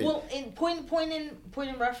keep moving. Well, in point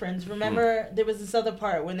in reference, remember there was this other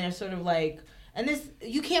part when they're sort of like, and this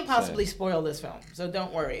you can't possibly spoil this film, so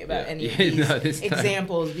don't worry about any of these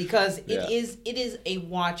examples because it is a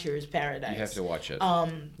watcher's paradise. You have to watch it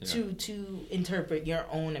to interpret your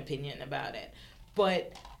own opinion about it.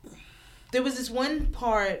 But there was this one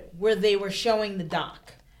part where they were showing the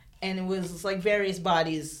dock. And it was like various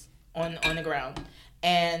bodies on the ground,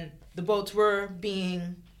 and the boats were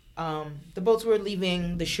leaving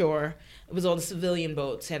the shore. It was all the civilian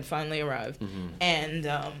boats had finally arrived, and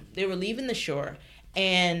they were leaving the shore.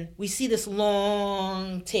 And we see this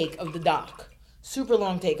long take of the dock, super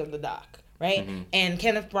long take of the dock, right? And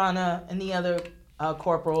Kenneth Branagh and the other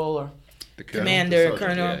corporal or the commander,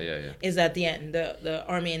 colonel, is at the end, the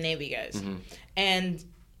Army and Navy guys, and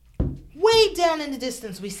way down in the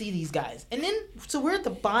distance, we see these guys. And then, so we're at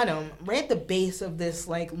the bottom, right at the base of this,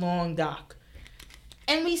 like, long dock.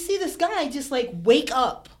 And we see this guy just, like, wake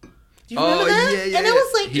up. Do you remember that? And I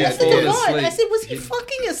was like, I said to Vaughn, I said, was he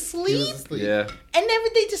fucking asleep? Yeah. And then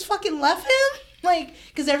they just fucking left him? Like,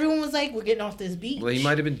 because everyone was like, we're getting off this beach. Well, he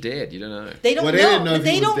might have been dead. You don't know. They don't know. But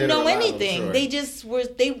they don't know anything. Sure. They just were,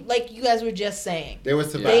 like you guys were just saying. They were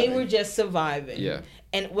surviving. They were just surviving. Yeah.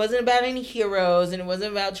 And it wasn't about any heroes, and it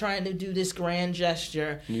wasn't about trying to do this grand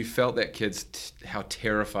gesture. And you felt that kid's how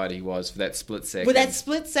terrified he was for that split second. But that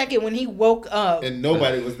split second when he woke up, and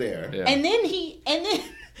nobody was there. Yeah. And then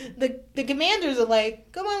the commanders are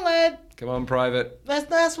like, "Come on, lad. Come on, private.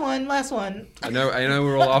 Last one. I know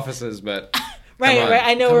we're all officers, but." Right.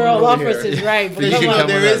 I know we're all officers, here. right? But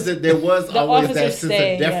there was always that sense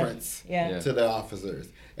of deference to the officers,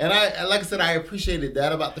 and I, like I said, I appreciated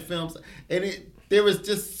that about the films, and there was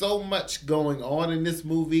just so much going on in this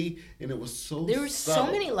movie, and it was so there were subtle.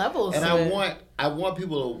 So many levels, and I want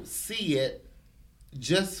people to see it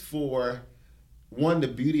just for the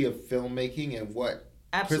beauty of filmmaking and what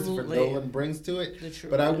Christopher Nolan brings to it.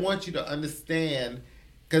 But I want you to understand,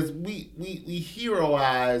 because we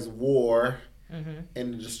heroize war.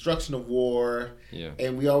 And the destruction of war,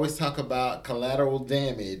 and we always talk about collateral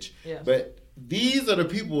damage. But these are the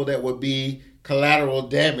people that would be collateral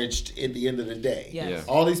damaged at the end of the day.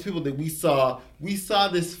 All these people that we saw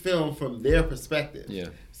this film from their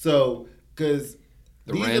perspective. So, because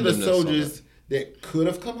these are the soldiers that could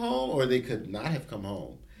have come home or they could not have come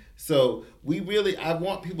home. So I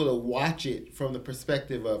want people to watch it from the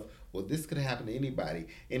perspective of, well, this could happen to anybody.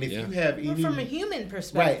 And if you have from a human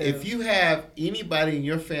perspective. Right. If you have anybody in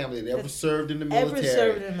your family that ever served in the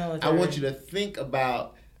military, I want you to think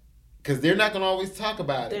about, because they're not going to always talk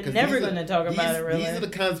about it. They're never going to talk about it, really. These are the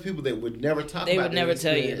kinds of people that would never talk about it. They would never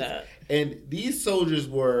tell you that. And these soldiers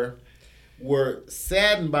were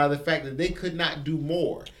saddened by the fact that they could not do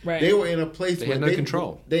more. Right. They were in a place where had no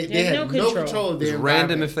control. They had no control of their environment. It was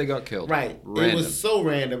random if they got killed. Right. It was so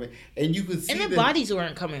random. And you could see their bodies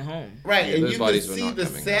weren't coming home. Right. And you could see the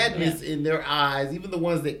sadness in their eyes, even the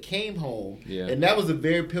ones that came home. Yeah. And that was a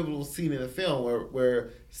very pivotal scene in the film where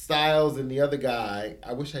Styles and the other guy,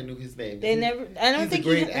 I wish I knew his name. I don't think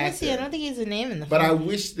he has a name in the film. But I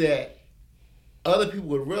wish that other people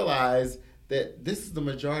would realize that this is the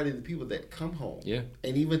majority of the people that come home. Yeah.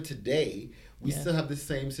 And even today, we still have the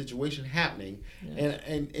same situation happening. Yeah.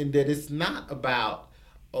 And that it's not about,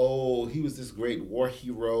 oh, he was this great war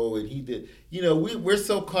hero and he did. We're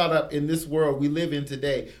so caught up in this world we live in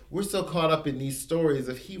today. We're so caught up in these stories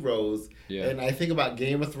of heroes. Yeah. And I think about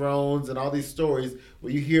Game of Thrones and all these stories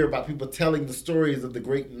where you hear about people telling the stories of the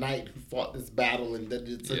great knight who fought this battle and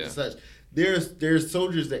did such and such. There's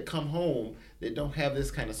soldiers that come home that don't have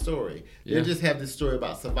this kind of story. They just have this story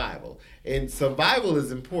about survival. And survival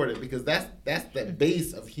is important because that's the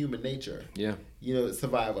base of human nature. Yeah.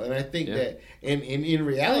 Survival. And I think that in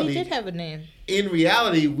reality... he did have a name. In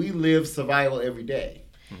reality, we live survival every day.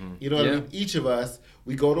 Mm-hmm. You know what I mean? Each of us,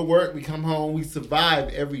 we go to work, we come home, we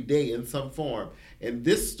survive every day in some form. And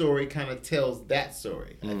this story kind of tells that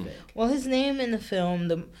story, I think. Well, his name in the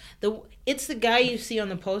film, it's the guy you see on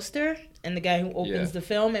the poster and the guy who opens the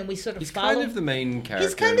film, and we sort of follow. He's kind of the main character.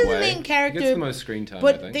 He's kind of the main character. He gets the most screen time,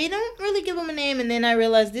 but I think. They don't really give him a name, and then I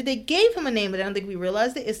realized that they gave him a name, but I don't think we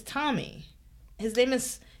realized it. It's Tommy. His name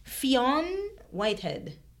is Fionn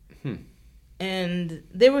Whitehead. And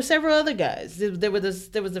there were several other guys. There was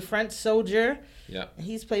the French soldier. Yeah.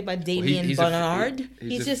 He's played by Damien Bonnard.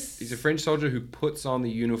 He's a French soldier who puts on the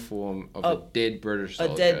uniform of a dead British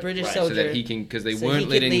soldier. A dead British soldier. So that he can, because they weren't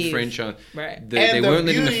letting French on. Right. They weren't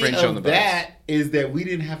letting the French on the bus. That is that we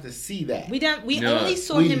didn't have to see that. We only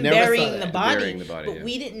saw him burying the body, but yeah.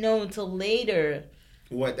 we didn't know until later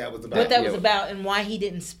what that was about. What that was about and why he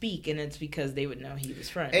didn't speak, and it's because they would know he was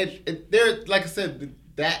French. And there, like I said,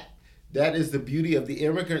 that is the beauty of the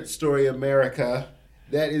immigrant story, America.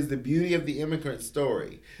 That is the beauty of the immigrant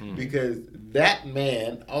story, because that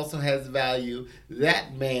man also has value.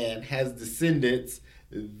 That man has descendants.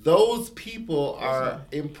 Those people are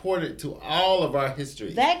important to all of our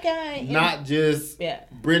history. That guy, not just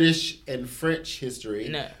British and French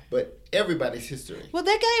history, but everybody's history. Well,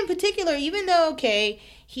 that guy in particular, even though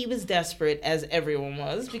he was desperate as everyone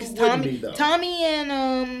was, because Tommy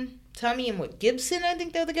and what, Gibson, I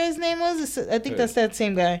think the other guy's name was. I think that's that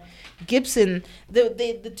same guy, Gibson.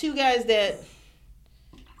 The two guys that.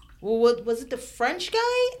 Well, was it the French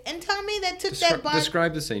guy and Tommy that took that body?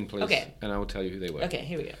 Describe the scene, please. Okay. And I will tell you who they were. Okay,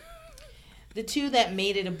 here we go. The two that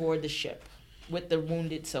made it aboard the ship with the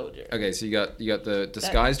wounded soldier. Okay, so you got the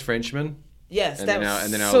disguised Frenchman. Yes, and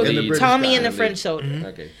then our lead, Tommy and the French soldier. Mm-hmm.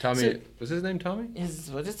 Okay, Tommy. Was his name Tommy?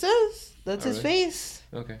 Is what it says. That's his face.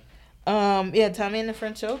 Okay. Yeah, Tommy and the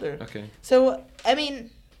French soldier. Okay. So I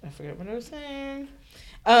forgot what I was saying.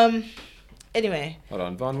 Anyway. Hold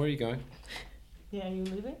on, Vaughn. Where are you going? Yeah, you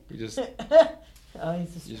leaving? You just.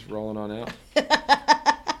 He's just rolling on out.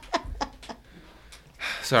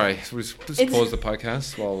 Sorry, let's pause the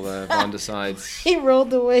podcast while Vaughn decides. He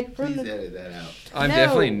rolled away from Please edit that out. I'm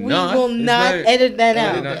definitely not. We will not edit that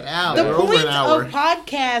out. The points of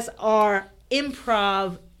podcasts are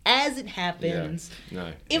improv as it happens. Yeah.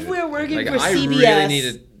 No. If we're working for CBS, I really need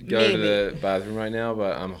to go to the bathroom right now,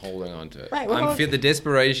 but I'm holding on to it. Right, I feel the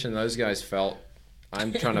desperation those guys felt.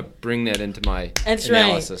 I'm trying to bring that into my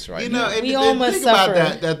analysis right now. We almost think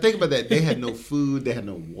suffer. Think about that. They had no food. They had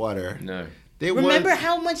no water. No. Remember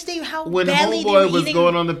how badly Homeboy was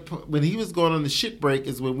going on when he was going on the ship break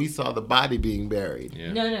is when we saw the body being buried.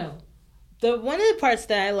 Yeah. No. One of the parts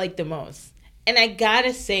that I like the most, and I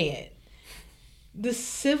gotta say it, the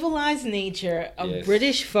civilized nature of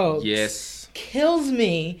British folks kills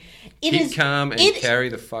me. Keep calm and carry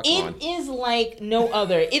the fuck on. It is like no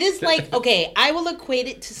other. It is like, okay, I will equate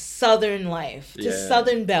it to Southern life, to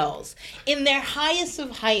Southern belles. In their highest of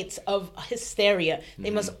heights of hysteria, they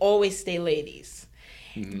must always stay ladies.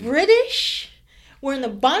 British were in the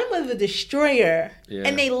bottom of a destroyer,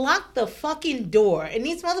 and they locked the fucking door. And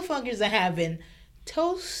these motherfuckers are having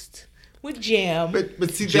toast with jam.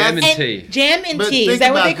 But see, jam and tea. Jam and tea. Is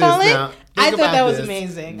that what they call it? I thought that was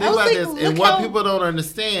amazing. I was like, and what people don't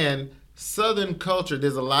understand, Southern culture,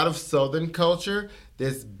 there's a lot of Southern culture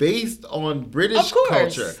that's based on British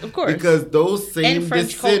culture. Of course. Because those same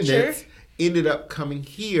descendants ended up coming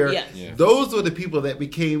here. Yes. Yeah. Those were the people that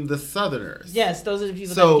became the Southerners. Yes, those are the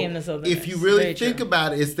people that became the Southerners. If you really think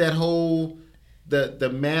about it, it's that whole... The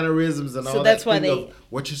mannerisms and all that. That's why of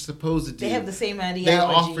what you're supposed to do. They have the same ideology. They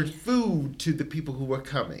offered food to the people who were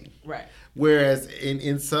coming. Right. Whereas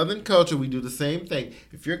in Southern culture, we do the same thing.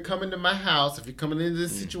 If you're coming to my house, if you're coming into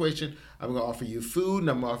this situation, I'm going to offer you food and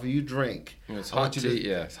I'm going to offer you drink. It's hot tea,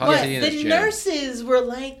 It's hot but tea and the nurses were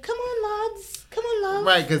like, come on, lads. Come on, love.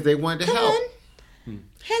 Right, because they wanted to help.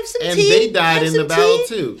 Have some tea. And they died in the battle,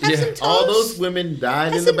 too. Have some toast. All those women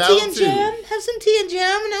died in the battle, too. Have some tea and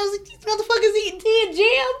jam. And I was like, these motherfuckers eating tea and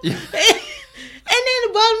jam? And then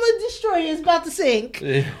the bottom of the destroyer is about to sink.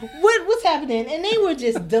 What's happening? And they were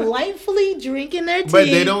just delightfully drinking their tea. But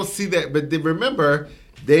they don't see that. But remember,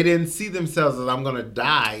 they didn't see themselves as I'm going to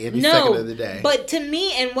die any second of the day. But to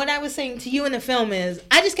me, and what I was saying to you in the film is,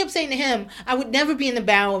 I just kept saying to him, I would never be in the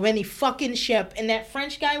bow of any fucking ship. And that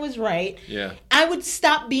French guy was right. Yeah. I would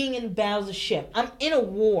stop being in the bows of ship. I'm in a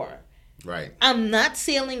war. Right. I'm not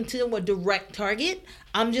sailing to a direct target.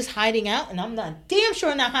 I'm just hiding out, and I'm not damn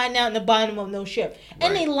sure not hiding out in the bottom of no ship.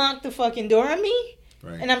 And they locked the fucking door on me.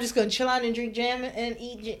 Right. And I'm just gonna chill out and drink jam and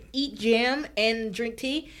eat jam and drink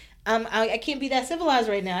tea. I can't be that civilized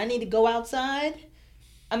right now. I need to go outside.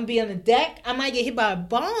 I'm gonna be on the deck. I might get hit by a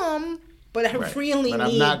bomb, but I really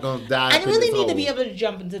I'm not gonna die. I really need to be able to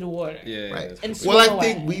jump into the water. Yeah. Right. And swim I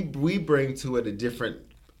away. think we bring to it a different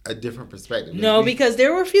perspective. No, because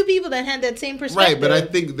there were a few people that had that same perspective. Right, but I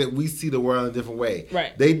think that we see the world in a different way.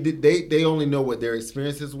 Right. They only know what their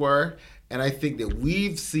experiences were, and I think that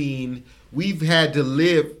we've had to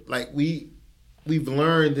live, like we've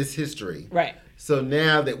learned this history. Right. So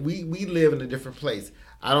now that we live in a different place,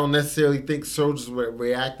 I don't necessarily think soldiers would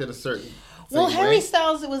react in a certain Well, Harry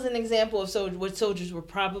Styles was an example of what soldiers were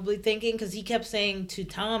probably thinking, because he kept saying to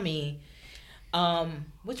Tommy,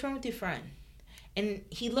 "What's wrong with your friend?" And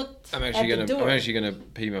he looked. I'm actually gonna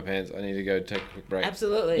pee my pants. I need to go take a quick break.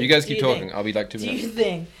 Absolutely. You guys keep talking. I'll be like 2 minutes. Do you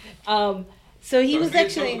think? So he was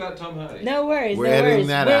actually. Talk about Tom Hardy. No worries. We're heading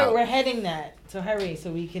that out. We're heading that. So hurry,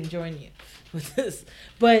 so we can join you with this.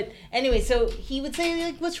 But anyway, so he would say,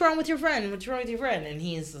 like, "What's wrong with your friend? What's wrong with your friend?" And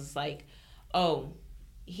he's just like, "Oh,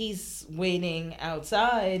 he's waiting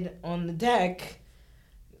outside on the deck."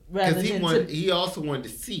 Because he also wanted to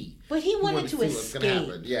see. But he wanted to escape.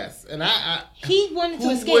 Yes, and he wanted to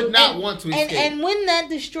escape. Who would not want to escape? And when that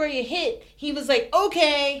destroyer hit, he was like,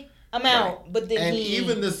 "Okay, I'm out." But then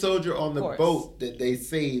even the soldier on the boat that they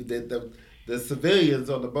saved, that the civilians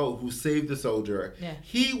on the boat who saved the soldier,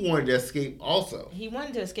 he wanted to escape also. He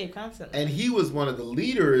wanted to escape constantly. And he was one of the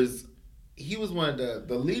leaders. He was one of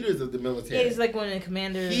the leaders of the military. Yeah, he's like one of the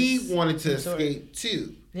commanders. He wanted to escape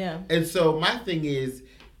too. Yeah. And so my thing is,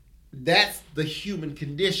 that's the human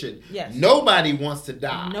condition. Yes. Nobody wants to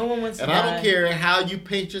die. No one wants to die. And I don't care how you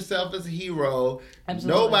paint yourself as a hero.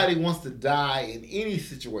 Absolutely. Nobody wants to die in any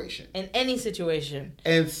situation. In any situation.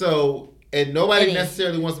 And so, and nobody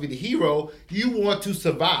necessarily wants to be the hero. You want to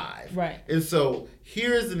survive. Right. And so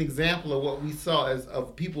here's an example of what we saw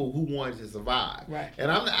of people who wanted to survive. Right. And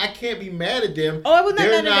I can't be mad at them. Oh, I would not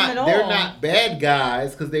mad at them at all. They're not bad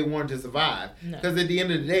guys because they wanted to survive. No. Because at the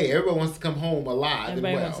end of the day, everybody wants to come home alive.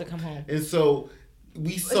 Everybody and well. wants to come home. And so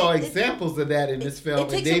we saw examples of that in this film.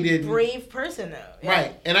 It takes a brave person, though. Yeah.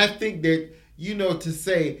 Right. And I think that, to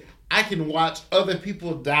say, I can watch other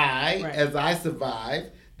people die as I survive,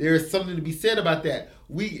 there is something to be said about that.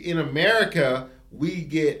 In America, we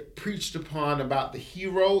get preached upon about the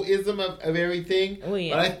heroism of everything. Oh,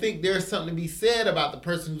 yeah. But I think there's something to be said about the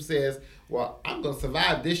person who says, well, I'm going to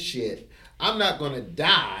survive this shit. I'm not going to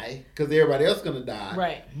die because everybody else is going to die.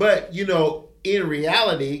 Right. But, in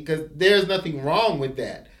reality, because there's nothing wrong with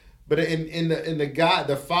that. But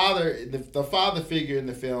the father figure in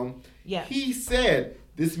the film, he said,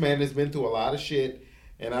 this man has been through a lot of shit,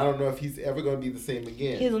 and I don't know if he's ever going to be the same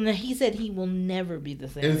again. He said he will never be the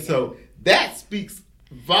same again. So that speaks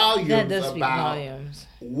volumes about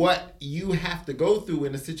what you have to go through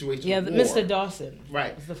in a situation of war. Mr. Dawson.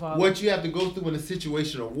 Right. Is the father. What you have to go through in a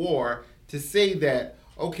situation of war to say that,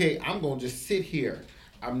 okay, I'm going to just sit here.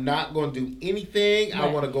 I'm not going to do anything. Right. I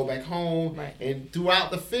want to go back home. Right. And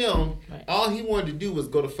throughout the film, all he wanted to do was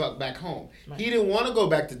go the fuck back home. Right. He didn't want to go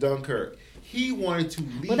back to Dunkirk. He wanted to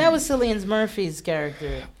leave. Well, that was Cillian Murphy's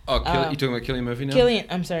character. Oh, you talking about Cillian Murphy now?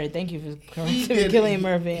 I'm sorry. Thank you for correcting Cillian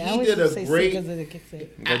Murphy. He did a great. I'm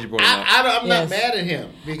glad you brought him up. I'm not mad at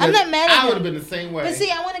him. I'm not mad at him. I would have been the same way. But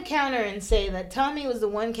see, I want to counter and say that Tommy was the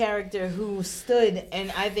one character who stood,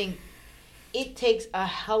 and I think it takes a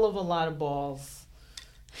hell of a lot of balls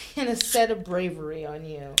and a set of bravery on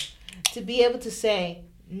you to be able to say,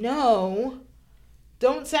 no,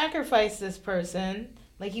 don't sacrifice this person.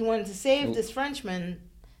 Like, he wanted to save this Frenchman.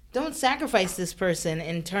 Don't sacrifice this person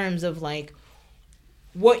in terms of, like,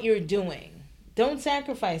 what you're doing. Don't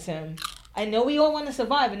sacrifice him. I know we all want to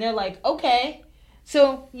survive. And they're like, okay,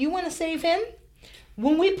 so you want to save him?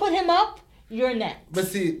 When we put him up, you're next.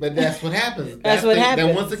 But that's what happens. That's what happens.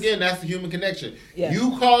 Then once again, that's the human connection. Yeah.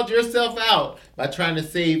 You called yourself out by trying to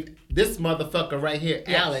save this motherfucker right here,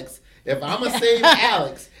 Alex. If I'm going to save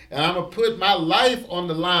Alex... and I'm going to put my life on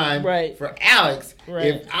the line for Alex. Right.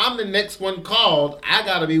 If I'm the next one called, I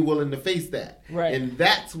got to be willing to face that. Right. And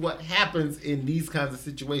that's what happens in these kinds of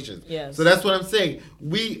situations. Yes. So that's what I'm saying.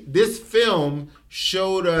 This film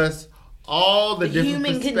showed us all the different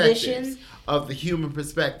human perspectives condition of the human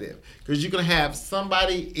perspective. Because you're going to have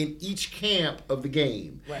somebody in each camp of the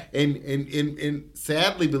game. Right. And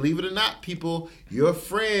sadly, believe it or not, people, your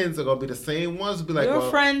friends are going to be the same ones who be like, your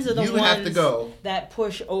friends are the you ones have to go. That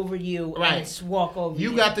push over you and walk over you.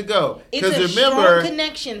 You got to go. It's a strong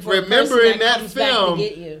connection for a person in that comes film, back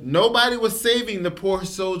to get you. Nobody was saving the poor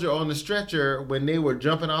soldier on the stretcher when they were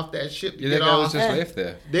jumping off that ship to get guy off. was just left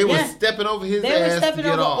there. They were stepping over his ass to get off. They were stepping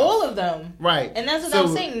over all of them. Right. And that's what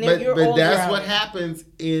I'm saying. But that's what happens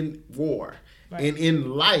in war. Right. And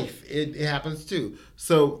in life, it happens too.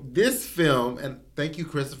 So this film, and thank you,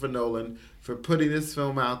 Christopher Nolan, for putting this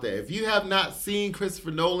film out there. If you have not seen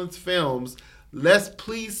Christopher Nolan's films, let's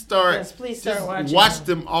please start watching. Watch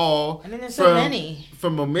them all. I mean, there's so many.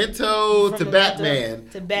 From Memento to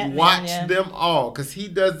Batman. Watch them all. Because he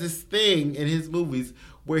does this thing in his movies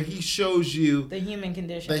where he shows you the human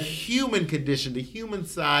condition. The human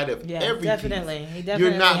side of everything. Definitely. He definitely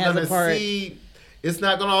You're not has going to see... It's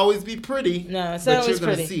not going to always be pretty. No, it's not always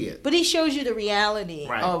pretty. See it. But he shows you the reality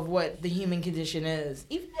of what the human condition is.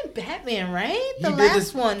 Even in with Batman, right? The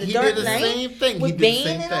last one, The Dark Knight. He did the same thing. With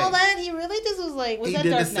Bane and all that. He really just was like, was that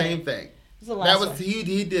Dark Knight? He did the same thing.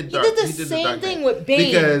 He did the same thing with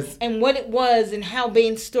Bane and what it was and how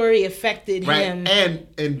Bane's story affected him.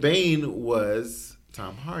 And Bane was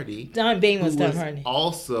Tom Hardy. Bane was Tom Hardy.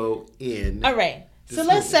 Also in. All right. So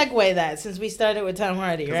let's segue that since we started with Tom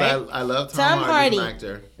Hardy, right? I love Tom Hardy as an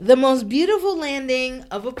actor. The most beautiful landing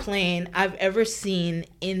of a plane I've ever seen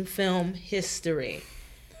in film history.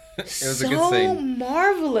 It was a good scene. So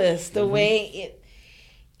marvelous the way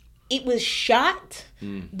it was shot,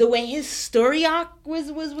 the way his story arc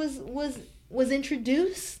was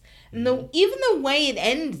introduced, and even the way it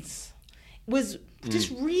ends was just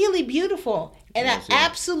really beautiful. And I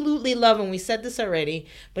absolutely love, and we said this already,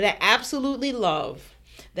 but I absolutely love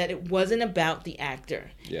that it wasn't about the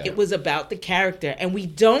actor. Yeah. It was about the character. And we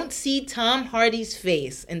don't see Tom Hardy's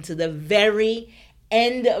face until the very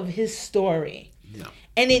end of his story. No.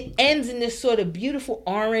 And it ends in this sort of beautiful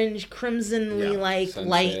orange, crimsonly light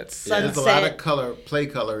sunset. There's a lot of play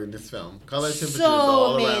color in this film. Color temperatures so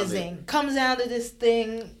all amazing. Around it. Comes out of this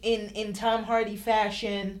thing in Tom Hardy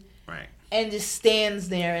fashion. Right. And just stands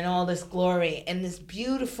there in all this glory and this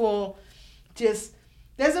beautiful, just.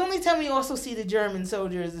 That's the only time you also see the German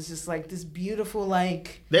soldiers. It's just like this beautiful,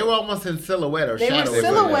 like. They were almost in silhouette or shadow. They were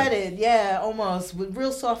silhouetted, almost with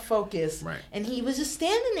real soft focus. Right. And he was just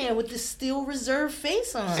standing there with this Steel Reserve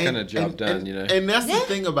face on. It's kind of job done, you know. And that's the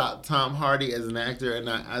thing about Tom Hardy as an actor, and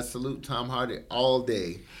I salute Tom Hardy all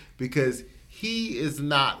day because he is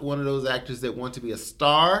not one of those actors that want to be a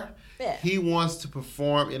star. Yeah. He wants to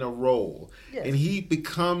perform in a role, and he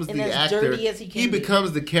becomes the actor. Dirty as he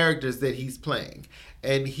becomes the characters that he's playing,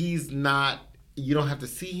 and he's not. You don't have to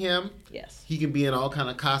see him. Yes, he can be in all kind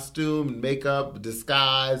of costume and makeup,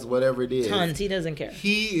 disguise, whatever it is. Tons. He doesn't care.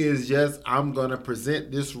 He is just. I'm gonna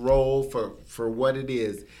present this role for what it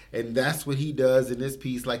is, and that's what he does in this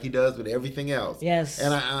piece, like he does with everything else. Yes.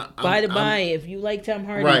 And by the by, if you like Tom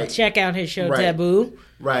Hardy, check out his show Taboo.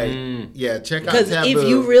 Right. Yeah, check out Taboo. Because if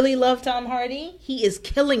you really love Tom Hardy, he is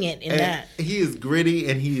killing it in that. He is gritty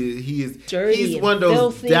and he is dirty. He's one of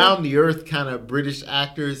those down the earth kind of British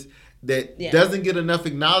actors that doesn't get enough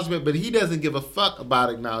acknowledgement, but he doesn't give a fuck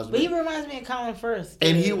about acknowledgement. But he reminds me of Colin Firth.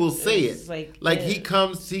 And he will say it. Like he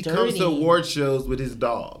comes to award shows with his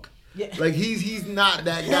dog. Yeah. Like he's not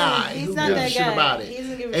that guy who gives a shit about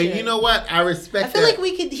it. And you know what? I respect that. I feel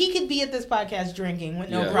like he could be at this podcast drinking with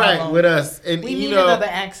no problem. Right, with us. And we need another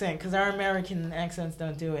accent because our American accents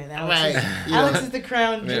don't do it. Alex is the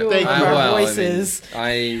crown jewel of our voices.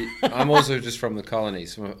 I'm also just from the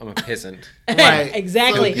colonies. So I'm a peasant. Right,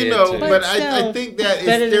 exactly. So, but I think that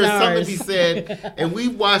there's something to be said. And we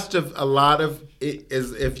watched a lot of it.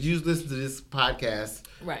 If you listen to this podcast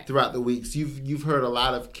throughout the weeks, you've heard a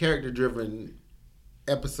lot of character-driven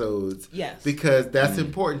episodes. Yes. Because that's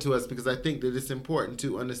important to us, because I think that it's important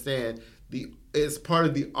to understand it's part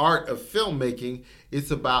of the art of filmmaking.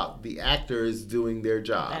 It's about the actors doing their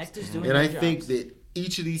jobs. I think that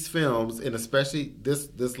each of these films, and especially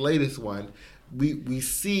this latest one, we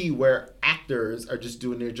see where actors are just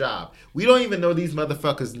doing their job. We don't even know these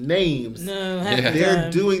motherfuckers' names. No, they're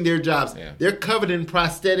doing their jobs. Yeah. They're covered in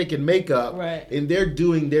prosthetic and makeup, and they're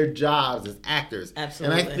doing their jobs as actors.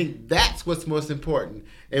 Absolutely. And I think that's what's most important.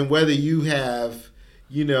 And whether you have,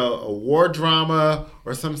 a war drama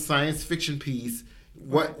or some science fiction piece,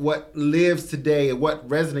 what lives today and what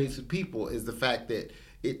resonates with people is the fact that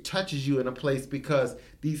it touches you in a place because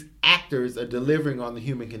these actors are delivering on the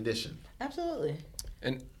human condition. Absolutely.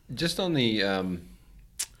 And just on the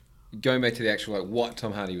going back to the actual what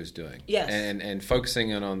Tom Hardy was doing, and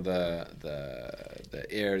focusing in on the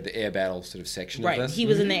air battle sort of section of this. He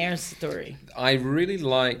was in the air story. I really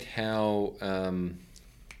liked how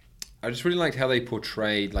they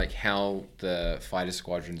portrayed how the fighter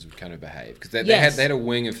squadrons would kind of behave, because they had a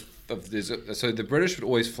wing of this. So the British would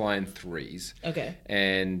always fly in threes. Okay.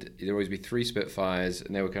 And there'd always be 3 Spitfires,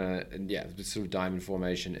 and they were kind of sort of diamond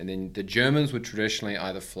formation. And then the Germans would traditionally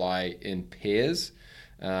either fly in pairs,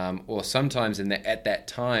 or sometimes at that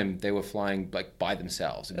time they were flying by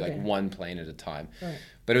themselves. It'd be one plane at a time. Right.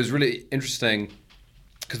 But it was really interesting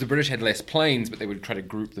because the British had less planes, but they would try to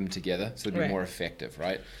group them together so they'd be more effective,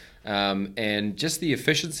 right? And just the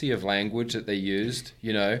efficiency of language that they used,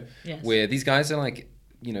 where these guys are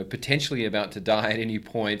potentially about to die at any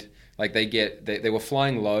point. They were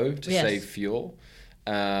flying low to save fuel.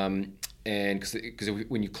 and because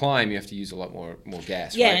when you climb, you have to use a lot more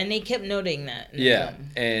gas. Yeah, right? and they kept noting that. Yeah,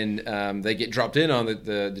 and they get dropped in on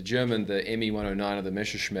the German, the Me-109 or the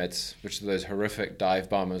Messerschmitts, which are those horrific dive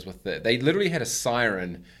bombers. They literally had a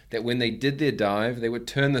siren that when they did their dive, they would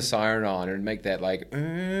turn the siren on and make that like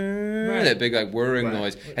that big like whirring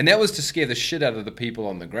noise, and that was to scare the shit out of the people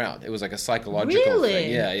on the ground. It was like a psychological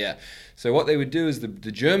thing. Yeah. So what they would do is the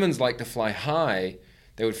Germans like to fly high.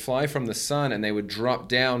 They would fly from the sun and they would drop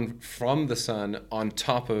down from the sun on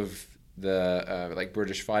top of the like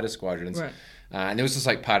British fighter squadrons, right. And it was just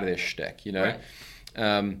like part of their shtick, you know.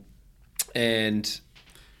 Right. And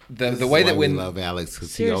the way that when we love Alex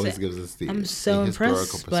because he always gives us the historical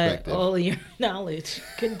impressed perspective. by all your knowledge.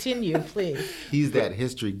 Continue, please. He's that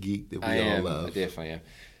history geek that we all love. I definitely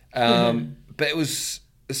am. But it was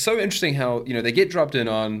so interesting how they get dropped in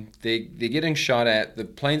on, they're getting shot at, the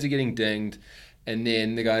planes are getting dinged. And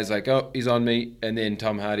then the guy's like, oh, he's on me. And then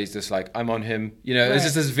Tom Hardy's just like, I'm on him. It's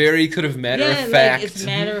just this very kind of matter of fact. It's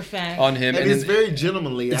matter of fact. On him. And it's very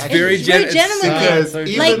gentlemanly. It's very gentlemanly.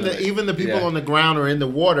 Because even the people on the ground or in the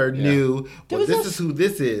water knew, this is who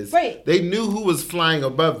this is. Right. They knew who was flying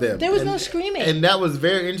above them. There was no screaming. And that was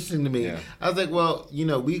very interesting to me. Yeah. I was like, well,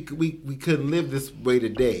 we couldn't live this way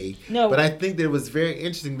today. No. But I think that it was very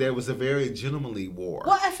interesting. There was a very gentlemanly war.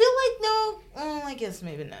 Well, I feel like I guess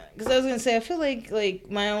maybe not. Because I was going to say, I feel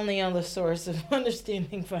like my only other source of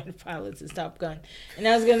understanding fighter pilots is Top Gun. And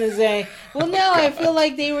I was going to say, well, no, I feel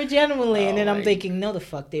like they were gentlemanly. And then I'm thinking, no, the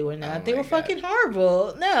fuck they were not. They were fucking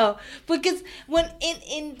horrible. No. Because when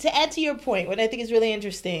to add to your point, what I think is really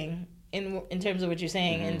interesting in terms of what you're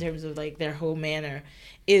saying, in terms of like their whole manner,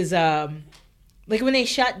 is like when they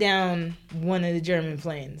shot down one of the German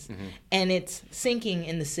planes and it's sinking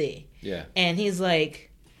in the sea. Yeah. And he's like,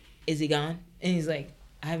 is he gone? And he's like,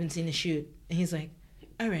 I haven't seen a shoot. And he's like,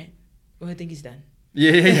 all right. Well, I think he's done.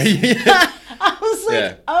 Yeah. I was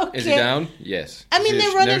like, okay. Is he down? Yes. I mean,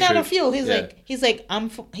 they're running out of fuel. He's like,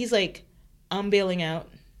 I'm bailing out.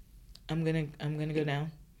 I'm gonna go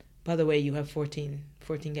down. By the way, you have 14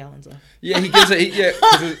 gallons left. Yeah, he gives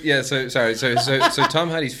it. So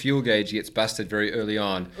Tom Hardy's fuel gauge gets busted very early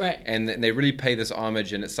on, right? And they really pay this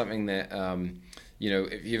homage, and it's something that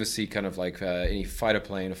if you ever see kind of like any fighter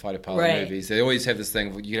plane or fighter pilot movies, they always have this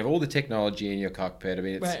thing. You have all the technology in your cockpit. I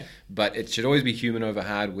mean, but it should always be human over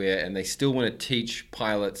hardware, and they still want to teach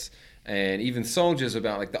pilots and even soldiers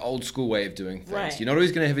about like the old school way of doing things. Right. You're not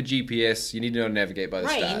always going to have a GPS. You need to know how to navigate by the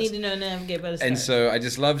stars. Right, you need to know how to navigate by the stars. And so I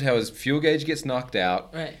just loved how his fuel gauge gets knocked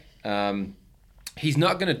out. Right. He's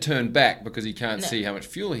not going to turn back because he can't see how much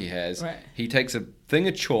fuel he has. Right. He takes a thing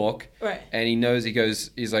of chalk, and he knows,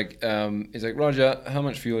 he's like, Roger, how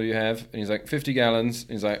much fuel do you have? And he's like, 50 gallons.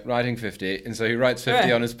 And he's like, writing 50. And so he writes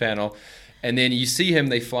 50 on his panel. And then you see him,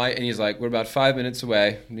 they fly, and he's like, we're about 5 minutes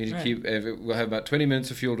away. We need to keep, we'll have about 20 minutes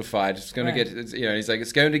of fuel to fight. It's going to get, he's like,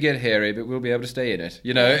 it's going to get hairy, but we'll be able to stay in it.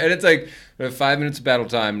 And it's like, we have 5 minutes of battle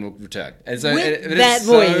time, and we'll return. And so that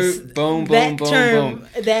voice, so boom, that boom, term,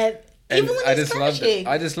 boom. Even when I just loved it.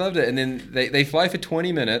 I just loved it. And then they fly for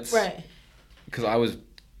 20 minutes. Right. Because I was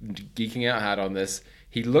geeking out hard on this.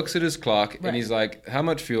 He looks at his clock, and he's like, how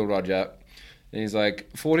much fuel, Roger? And he's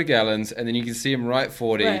like, 40 gallons. And then you can see him write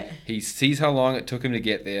 40. Right. He sees how long it took him to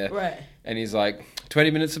get there. Right. And he's like, 20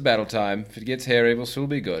 minutes of battle time. If it gets hairy, we'll still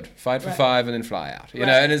be good. Fight for 5 and then fly out. You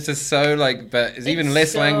know, and it's just so like, but it's even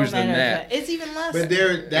less language than that. It's even less. But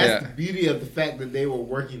that's the beauty of the fact that they were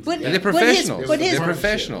working together. They're professionals. They're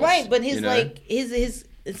professionals. Right, but his his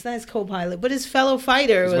it's not his co-pilot, but his fellow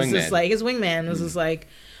fighter was just like, his wingman was just like,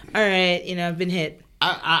 all right, I've been hit.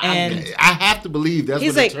 I have to believe that's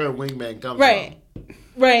where the term wingman comes from.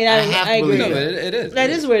 Right, I agree. No, it is. That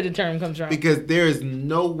is where the term comes from. Because there is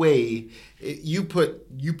no way you put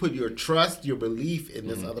your trust, your belief in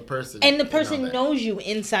this other person, and the person knows you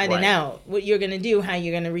inside and out. What you're gonna do, how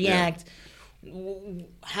you're gonna react,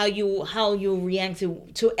 how you react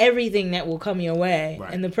to everything that will come your way,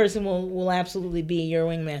 and the person will absolutely be your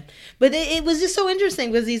wingman. But it was just so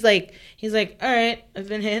interesting because he's like, all right, I've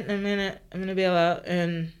been hit. I'm gonna bail out,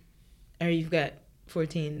 and you've got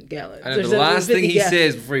 14 gallons. And the last thing he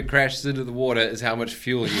says before he crashes into the water is how much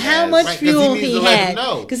fuel he has. How much fuel he had.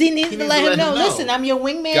 Because he needs to let him know. Listen, I'm your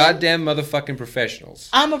wingman. Goddamn motherfucking professionals.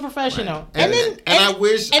 I'm a professional. Right.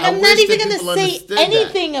 And I'm not even going to say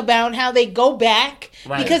anything about how they go back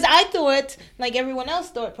Right. Because I thought, like everyone else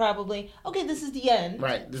thought probably, okay, this is the end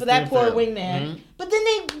Right, this for that is the poor film. wingman. Mhm. But then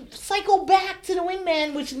they cycle back to the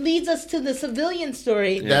wingman, which leads us to the civilian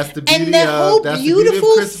story. That's the beauty And the whole of that's the beauty beautiful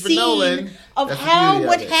of Christopher scene Nolan. of That's the how beauty of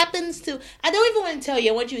what it. happens to... I don't even want to tell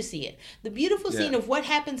you. I want you to see it. The beautiful scene Yeah. of what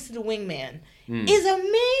happens to the wingman is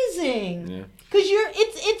amazing. Yeah. Because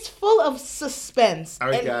it's full of suspense. All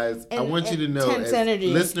right, and- guys. I and- want you to and know, tense as energy.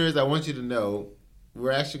 listeners, I want you to know,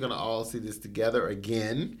 we're actually going to all see this together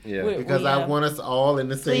again. Yeah. Because I want us all in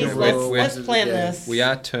the same Please, room. let's watching plan again. this. We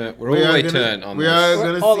are turned. We're We all the are way gonna- turned on we this. are We're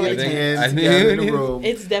going all to the see way it turned. again I think- together in the room.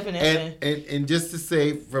 It's definitely... And just to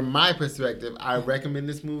say, from my perspective, I recommend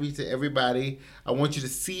this movie to everybody. I want you to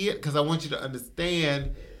see it because I want you to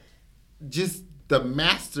understand just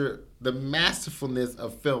the masterfulness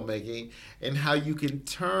of filmmaking and how you can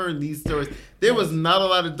turn these stories. There was not a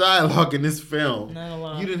lot of dialogue in this film. Not a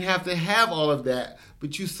lot. You didn't have to have all of that,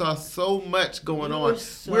 but you saw so much going on. were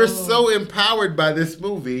We're so empowered by this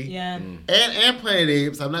movie. Yeah. And Planet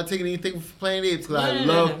Apes. I'm not taking anything from Planet Apes because I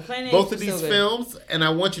No. love Planet both Apes of was these so good. films, and I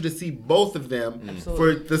want you to see both of them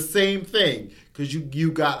Absolutely. for the same thing because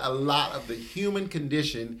you got a lot of the human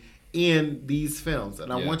condition in these films,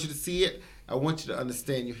 and I Yeah. want you to see it. I want you to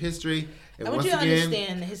understand your history. And I want once you to again,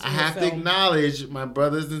 understand the history I of the have to film. acknowledge my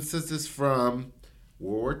brothers and sisters from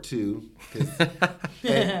World War II. 'Cause-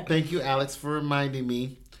 and thank you, Alex, for reminding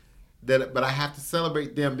me that. But I have to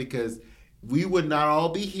celebrate them because we would not all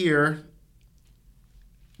be here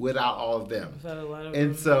without all of them. I've had a lot of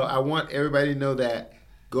And them. so I want everybody to know that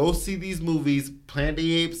go see these movies, Planet of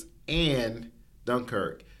the Apes and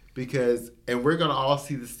Dunkirk, and we're gonna all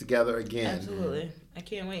see this together again. Absolutely. I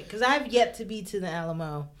can't wait. Because I've yet to be to the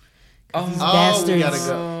Alamo. Oh, These we bastards, gotta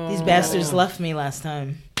go. these bastards left me last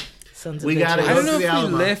time. Sons of We bitches. gotta I go don't know to the if we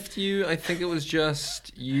Alamo. left you. I think it was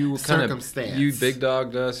just you were kind of Circumstance. you big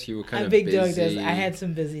dogged us. You were kind I of big busy. dogged us. I had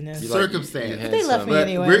some busyness. You Circumstance. had They left some- me But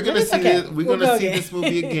anyway. we're but gonna it's see okay. it. We're We'll gonna go see again. this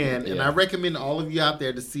movie again, and Yeah. I recommend all of you out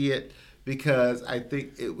there to see it because I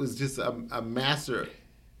think it was just a master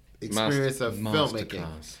experience of filmmaking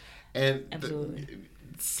Masterclass. and Absolutely.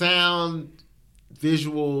 the sound,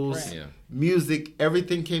 visuals, Right. Yeah. music,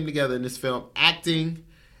 everything came together in this film. Acting.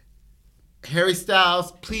 Harry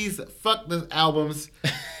Styles, please fuck the albums.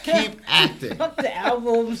 Keep acting. Fuck the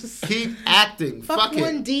albums. Keep acting. Fuck Fuck it.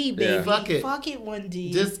 1D, baby. Yeah. Fuck it. Fuck it,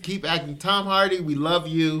 1D. Just keep acting. Tom Hardy, we love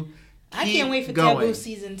you. I Keep can't wait for going. Taboo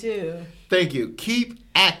season 2. Thank you. Keep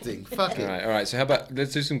acting. Fuck All it. right, all right. So how about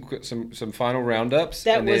let's do some final roundups.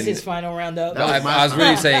 That and was then- his final roundup. That No, was my I was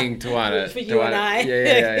really final. saying Tawana. For you and I.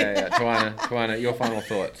 Yeah. Tawana, your final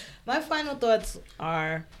thoughts. My final thoughts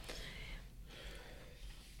are,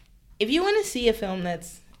 if you want to see a film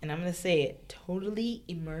that's, and I'm going to say it, totally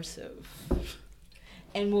immersive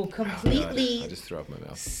and will completely I just threw up my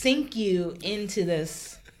mouth. sink you into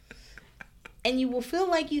this, and you will feel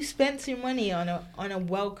like you spent your money on a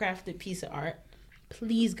well-crafted piece of art,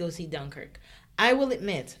 please go see Dunkirk. I will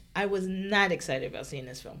admit, I was not excited about seeing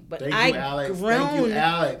this film, but Thank I you, Alex. Thank grown you,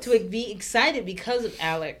 Alex. to be excited because of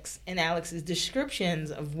Alex and Alex's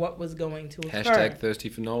descriptions of what was going to occur. Hashtag thirsty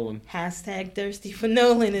for Nolan. Hashtag thirsty for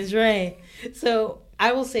Nolan is right. So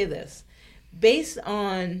I will say this, based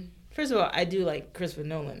on, first of all, I do like Christopher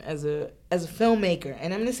Nolan as a filmmaker,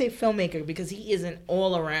 and I'm going to say filmmaker because he is an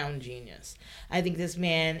all around genius. I think this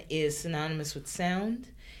man is synonymous with sound,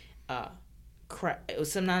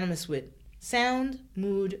 synonymous with sound,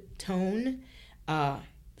 mood, tone, the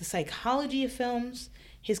psychology of films.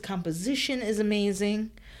 His composition is amazing.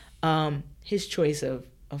 His choice of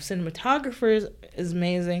cinematographers is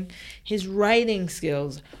amazing. His writing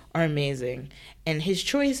skills are amazing. And his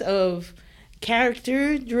choice of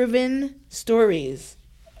character-driven stories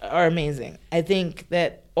are amazing. I think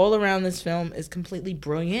that all around this film is completely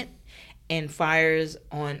brilliant and fires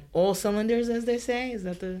on all cylinders, as they say. Is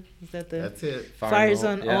that the That's it. fires Firing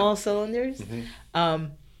on all- yeah. all cylinders? Mm-hmm.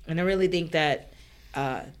 And I really think that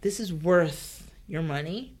this is worth your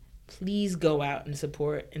money. Please go out and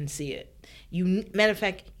support and see it. Matter of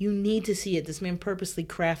fact, you need to see it. This man purposely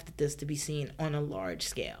crafted this to be seen on a large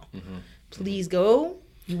scale. Mm-hmm. Please go.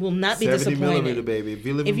 You will not be 70 disappointed. millimeter, baby. If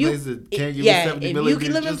you live If in you, places that can't give yeah, you 70 if millimeter, you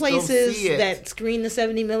can live in just go places see it. that screen the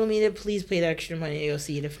 70 millimeter, please pay the extra money to go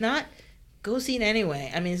see it. If not, go see it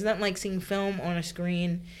anyway. I mean, it's not like seeing film on a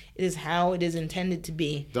screen. It is how it is intended to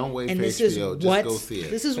be. Don't wait and for this HBO. is Just what, go see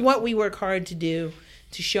it. This is what we work hard to do,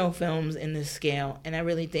 to show films in this scale. And I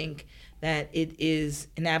really think that it is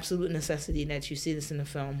an absolute necessity that you see this in the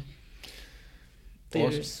film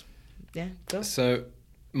theaters. Yeah, go. So,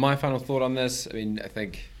 my final thought on this. I mean, I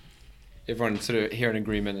think everyone sort of here in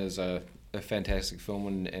agreement is a fantastic film,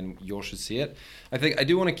 and you all should see it. I think I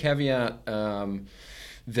do want to caveat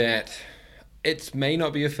that it may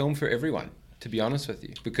not be a film for everyone, to be honest with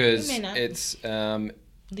you, because it's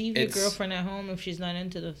leave your girlfriend at home if she's not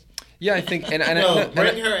into this. Yeah, I think, and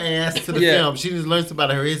bring her ass to the film. She needs to learn something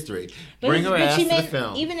about her history. Bring her ass to the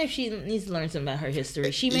film. Even if she needs to learn something about her history,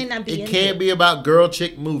 she may not be. It can't be about girl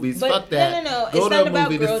chick movies. Fuck that. No. It's not about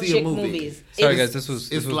girl chick movies. Sorry, guys. This was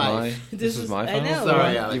my fault. I know.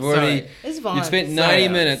 Sorry, Alex. You've already. It's Vaughn. You spent 90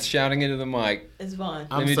 minutes shouting into the mic. It's Vaughn.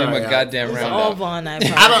 Let me do my goddamn roundup. All Vaughn. I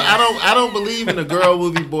don't believe in a girl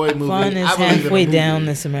movie, boy movie. Vaughn is halfway down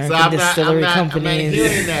this American Distillery Company. I'm not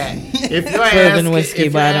hearing that. If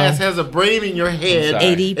your ass has a brain in your head,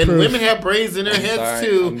 80 and proof. women have brains in their heads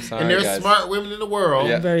too, and there's smart women in the world.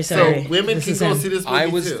 Yeah. I'm very sorry. So women can go see this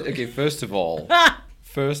movie too. Okay, first of all,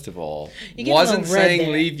 wasn't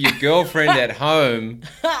saying leave your girlfriend at home.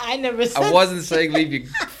 I never said I wasn't saying leave your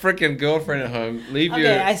freaking girlfriend at home.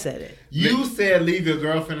 I said it. You said leave your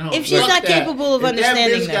girlfriend at home. If she's not capable of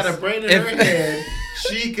understanding this. If that bitch got a brain in her head,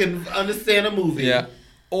 she can understand a movie. Yeah.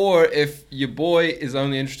 Or if your boy is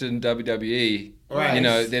only interested in WWE, right.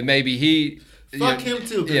 Then maybe he... Fuck him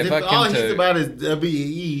too. Because if all he's about is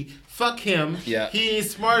WWE, fuck him. Yeah. He ain't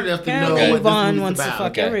smart enough to know Apparently what Vaughn this wants about. to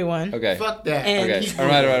fuck everyone. Okay. Fuck that. Okay. All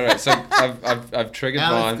right. So I've triggered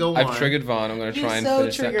Vaughn. I've triggered Vaughn. I'm going to try and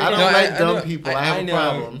finish that. I don't like dumb people. I have a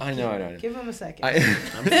problem. I know. Give him a second.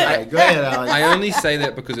 I'm sorry. Go ahead, Alex. I only say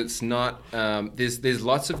that because it's not... there's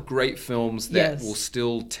lots of great films that will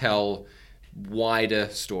still tell wider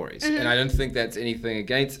stories, and I don't think that's anything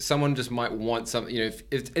against. Someone just might want something. If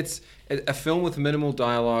it's a film with minimal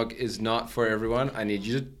dialogue is not for everyone. I need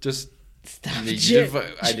you to just stop. I need you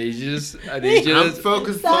to I'm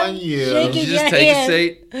focused on you. I need you to just take a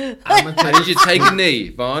seat. I need you to take a knee,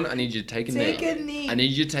 Vaughn. I need you to take a knee. Take a knee. I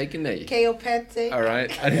need you to take a knee. K.O. All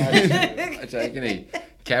right. I take a knee.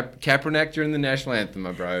 Kaepernick during the national anthem,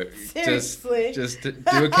 my bro. Seriously. Just do a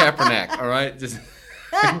Kaepernick. All right. Just.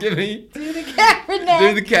 Give me. Do the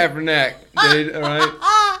Kaepernick, dude. All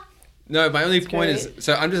right. No, my only point is,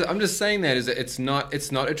 so I'm just saying that is that it's not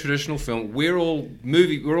a traditional film. We're all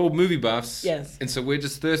movie buffs. Yes. And so we're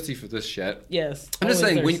just thirsty for this shit. Yes. I'm just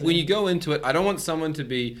saying when you go into it, I don't want someone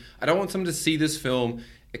to see this film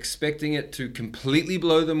expecting it to completely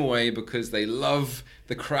blow them away because they love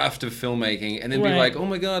the craft of filmmaking and then be like, oh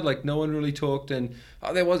my god, like no one really talked and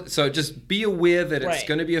there was. So just be aware that it's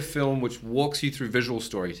going to be a film which walks you through visual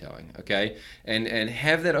storytelling, okay, and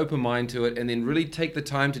have that open mind to it, and then really take the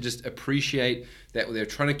time to just appreciate that they're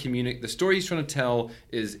trying to communicate. The story he's trying to tell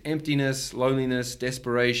is emptiness, loneliness,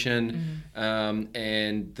 desperation,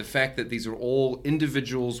 and the fact that these are all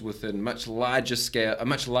individuals with a much larger scale, a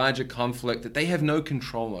much larger conflict that they have no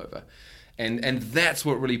control over. And that's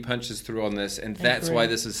what really punches through on this, and that's why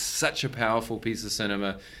this is such a powerful piece of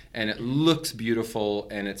cinema, and it looks beautiful,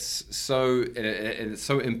 and it's so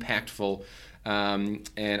impactful,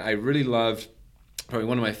 and I really loved. Probably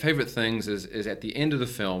one of my favorite things is at the end of the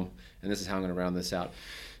film, and this is how I'm going to round this out,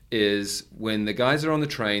 is when the guys are on the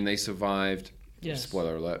train, they survived. Yes.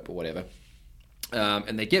 Spoiler alert, but whatever.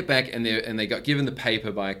 And they get back and they got given the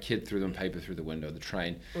paper by a kid, threw them paper through the window of the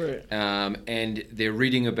train. Right. And they're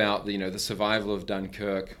reading about the survival of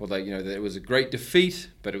Dunkirk, or that it was a great defeat,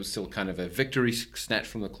 but it was still kind of a victory snatched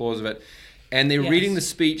from the claws of it. And they're reading the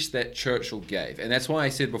speech that Churchill gave, and that's why I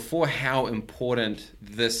said before how important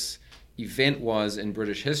this event was in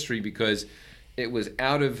British history, because it was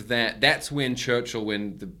out of that. That's when Churchill,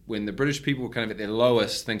 when the British people were kind of at their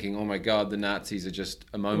lowest, thinking, "Oh my God, the Nazis are just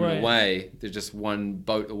a moment away. They're just one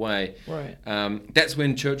boat away." Right. That's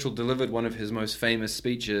when Churchill delivered one of his most famous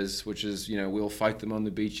speeches, which is, "We'll fight them on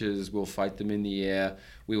the beaches. We'll fight them in the air.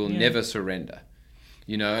 We will never surrender."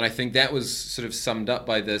 And I think that was sort of summed up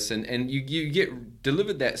by this. And you get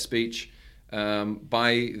delivered that speech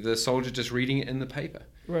by the soldier just reading it in the paper.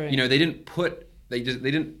 Right. They didn't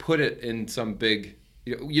put it in some big.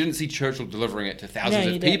 You didn't see Churchill delivering it to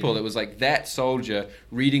thousands of people. It was like that soldier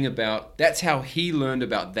reading about. That's how he learned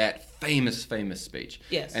about that famous speech.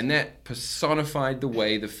 Yes. And that personified the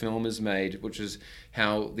way the film is made, which is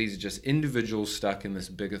how these are just individuals stuck in this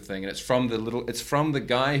bigger thing, and it's from the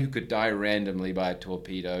guy who could die randomly by a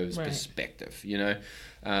torpedo's perspective. So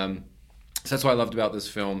that's what I loved about this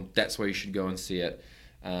film. That's why you should go and see it.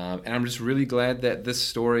 And I'm just really glad that this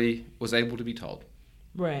story was able to be told.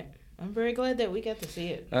 Right. I'm very glad that we got to see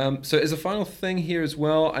it. So as a final thing here as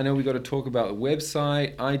well, I know we got to talk about the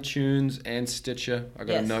website, iTunes, and Stitcher. I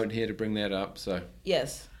got a note here to bring that up. So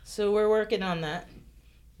yes. So we're working on that.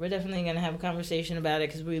 We're definitely going to have a conversation about it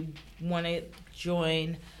because we want to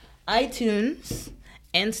join iTunes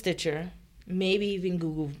and Stitcher, maybe even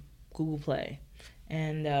Google Google Play.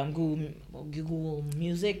 And Google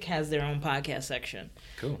Music has their own podcast section.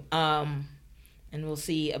 Cool. And we'll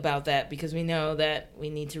see about that because we know that we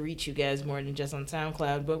need to reach you guys more than just on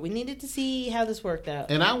SoundCloud. But we needed to see how this worked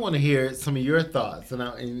out. And I want to hear some of your thoughts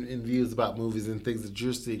and views about movies and things that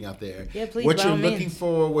you're seeing out there. Yeah, please. What you're looking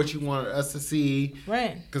for, what you want us to see.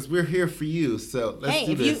 Right. Because we're here for you. So let's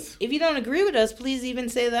do this. If you don't agree with us, please even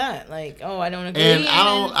say that. Like, oh, I don't agree. And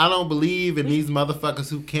I don't believe in these motherfuckers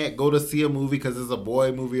who can't go to see a movie because it's a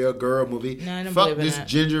boy movie or a girl movie. No, I don't Fuck believe in this that.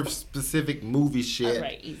 gender-specific movie shit. All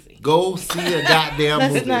right, easy. Go see a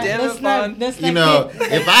goddamn movie. Let's not you know,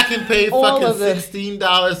 if I can pay all fucking of it.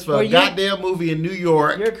 $16 for a goddamn movie in New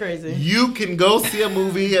York, You're crazy. You can go see a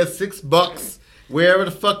movie at $6 wherever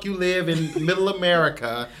the fuck you live in Middle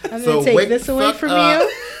America. I'm so gonna take wake this the away fuck from up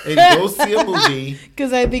you and go see a movie.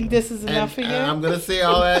 Because I think this is enough for you. And I'm gonna say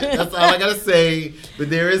all that. That's all I gotta say.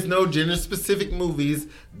 But there is no gender-specific movies.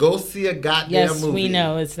 Go see a goddamn movie. Yes, we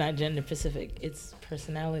know it's not gender specific. It's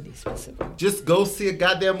personality specific. Just go see a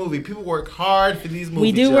goddamn movie. People work hard for these movies.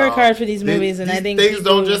 We do work hard for these movies, and these I think things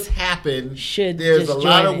don't just happen. There's a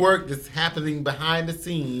lot of work that's happening behind the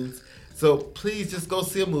scenes. So please just go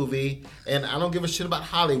see a movie. And I don't give a shit about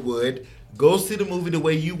Hollywood. Go see the movie the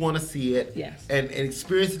way you want to see it. Yes. And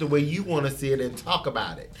experience it the way you want to see it and talk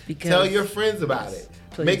about it. Because, tell your friends about it.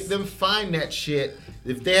 Please. Make them find that shit.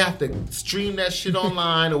 If they have to stream that shit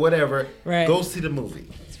online or whatever, go see the movie.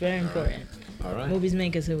 It's very important. All right. Movies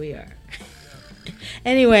make us who we are.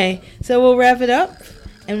 Anyway, so we'll wrap it up.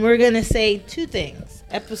 And we're going to say two things.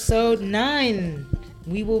 Episode 9,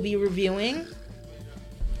 we will be reviewing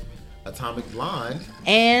Atomic Blonde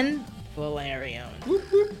and Valerian.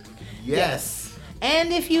 Yes.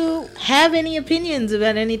 And if you have any opinions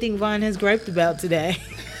about anything Vaughn has griped about today,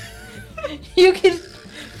 you can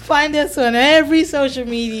find us on every social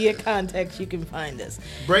media context you can find us.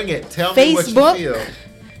 Bring it. Tell Facebook, me what you feel.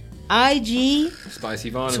 IG, Spicy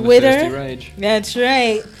Vaughn Twitter, and the Thirsty Rage. That's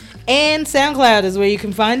right. And SoundCloud is where you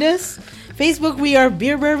can find us. Facebook, we are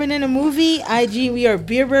Beer Bourbon in a Movie. IG, we are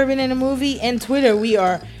Beer Bourbon in a Movie. And Twitter, we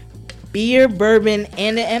are Beer Bourbon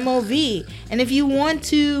and a MOV. And if you want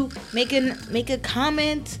to make a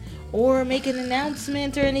comment or make an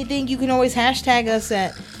announcement or anything, you can always hashtag us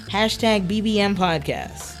at #BBM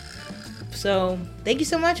Podcast. So thank you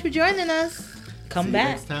so much for joining us. Come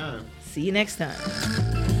back. See you next time. See you next time.